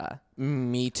Dorinda.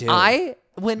 Me too.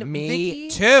 When Me Vicky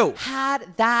too.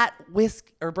 had that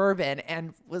whiskey or bourbon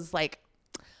and was like,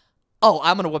 oh,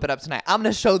 I'm gonna whip it up tonight. I'm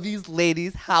gonna show these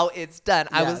ladies how it's done.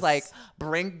 I was like,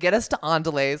 get us to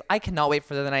Andalays. I cannot wait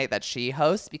for the night that she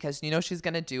hosts because you know she's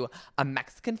gonna do a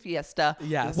Mexican fiesta.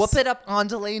 Yes. Whoop it up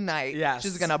Andalay night. Yes.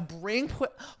 She's gonna bring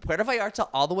Puerto Vallarta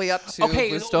all the way up to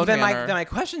Bluestone then Manor. my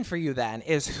question for you then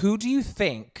is, who do you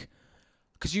think?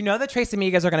 Because you know the Tres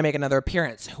Amigas are going to make another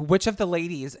appearance. Which of the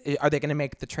ladies are they going to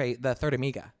make the third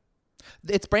amiga?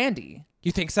 It's Brandy.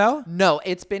 You think so? No,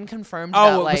 it's been confirmed.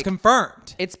 Oh, that, it was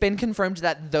confirmed. It's been confirmed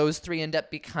that those 3 end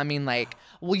up becoming like,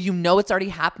 well, you know, it's already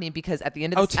happening because at the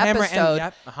end of this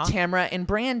episode, Tamra and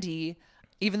Brandy,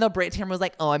 even though Tamra was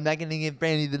like, oh, I'm not going to give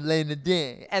Brandy the lane of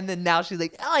day. And then now she's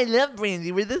like, oh, I love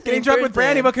Brandy. We're the same Getting drunk with person.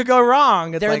 Brandy, what could go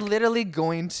wrong? They're literally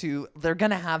they're going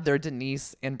to have their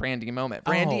Denise and Brandy moment.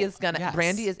 Brandy is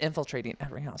infiltrating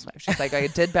every housewife. She's like, I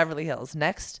did Beverly Hills.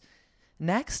 Next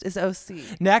is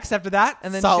OC. Next after that,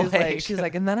 And then Salt Lake. she's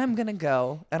like, and then I'm going to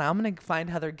go and I'm going to find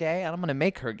Heather gay and I'm going to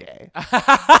make her gay.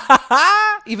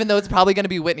 Even though it's probably going to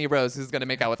be Whitney Rose who's going to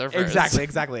make out with her first.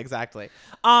 Exactly.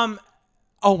 Oh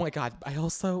my God. I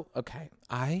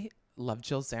love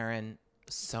Jill Zarin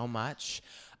so much.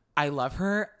 I love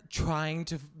her trying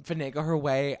to finagle her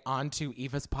way onto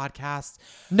Eva's podcast.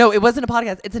 No, it wasn't a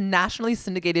podcast. It's a nationally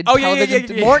syndicated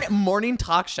morning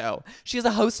talk show. She's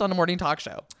a host on a morning talk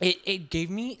show. It gave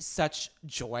me such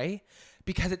joy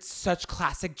because it's such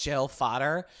classic Jill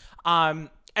fodder. And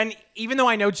even though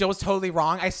I know Jill was totally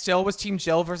wrong, I still was team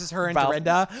Jill versus her and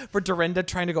Dorinda. For Dorinda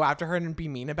trying to go after her and be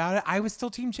mean about it, I was still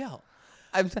team Jill.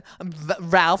 I'm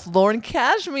Ralph Lauren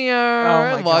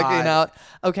Cashmere walking out.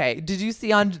 Okay, did you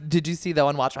see though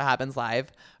on Watch What Happens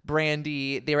Live,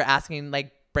 Brandy? They were asking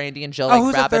like Brandy and Jill like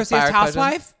who's the rapid thirstiest fire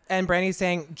housewife? questions. And Brandy's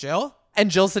saying Jill, and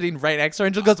Jill sitting right next to her,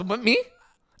 and Jill goes, "What, me?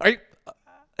 Are you?"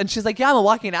 And she's like, "Yeah, I'm a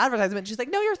walking advertisement." And she's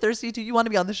like, "No, you're thirsty too. You want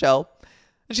to be on the show?"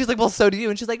 And she's like, "Well, so do you."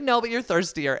 And she's like, "No, but you're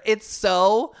thirstier." It's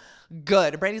so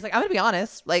good. And Brandy's like, I'm gonna be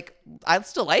honest, like I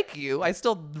still like you. I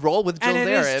still roll with Jill and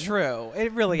it Zarin. is true.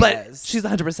 It really but is. She's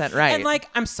 100% right. And like,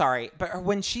 I'm sorry, but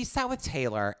when she sat with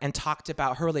Taylor and talked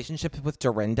about her relationship with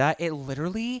Dorinda, it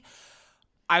literally,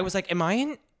 I was like,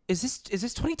 is this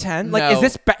 2010? Like, No. is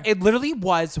this, it literally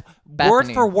was Bethany.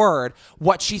 word for word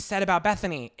what she said about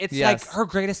Bethany. It's Yes. like her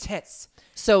greatest hits.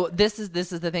 So this is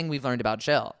the thing we've learned about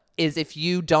Jill is if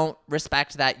you don't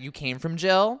respect that you came from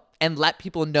Jill and let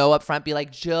people know up front, be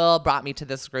like, Jill brought me to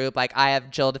this group. Like, I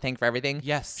have Jill to thank for everything.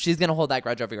 Yes. She's going to hold that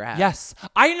grudge over your head. Yes.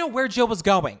 I didn't know where Jill was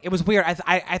going. It was weird.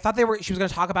 I thought she was going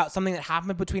to talk about something that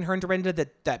happened between her and Dorinda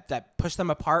that pushed them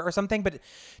apart or something. But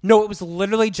no, it was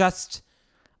literally just,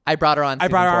 I brought her on. I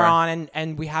brought her on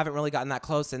and we haven't really gotten that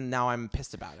close. And now I'm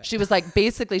pissed about it. She was like,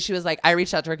 I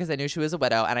reached out to her because I knew she was a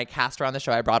widow and I cast her on the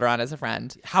show. I brought her on as a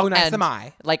friend. How nice and, am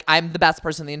I? Like, I'm the best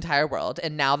person in the entire world.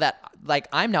 And now that, like,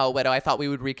 I'm now a widow, I thought we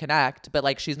would reconnect. But,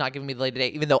 like, she's not giving me the lady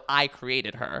date, even though I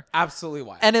created her. Absolutely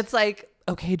wild. And it's like,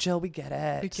 okay, Jill, we get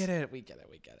it. We get it.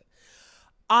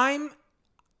 I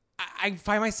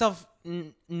find myself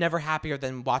never happier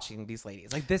than watching these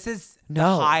ladies. Like, this is the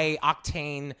high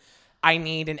octane I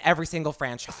need in every single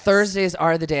franchise. Thursdays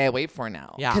are the day I wait for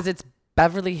now. Yeah. Because it's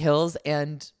Beverly Hills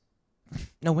and...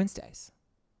 No, Wednesdays.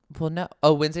 Well, no.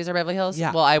 Oh, Wednesdays are Beverly Hills?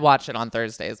 Yeah. Well, I watch it on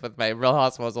Thursdays with my Real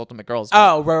Housewives Ultimate Girls Trip.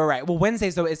 Oh, right. Well,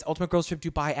 Wednesdays, though, is Ultimate Girls Trip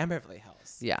Dubai and Beverly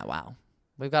Hills. Yeah, wow.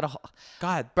 We've got a whole...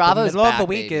 God, Bravo's the middle back, of the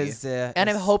week baby. is... and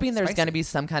I'm hoping there's spicy. going to be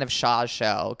some kind of Shaw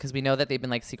show because we know that they've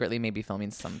been like secretly maybe filming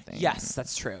something. Yes,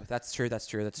 that's true.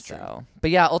 So,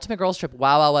 but yeah, Ultimate Girls Trip.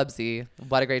 Wow, Websy.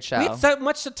 What a great show. We had so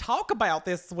much to talk about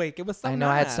this week. It was so I know.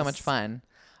 nice. I had so much fun.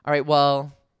 All right.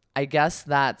 Well, I guess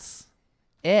that's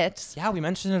it. Yeah, we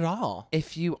mentioned it all.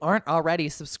 If you aren't already,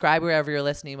 subscribe wherever you're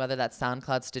listening, whether that's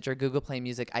SoundCloud, Stitcher, Google Play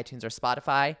Music, iTunes, or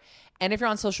Spotify. And if you're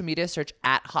on social media, search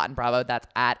at Hot and Bravo. That's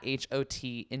at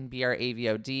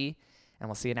HOTNBRAVOD. And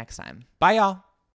we'll see you next time. Bye, y'all.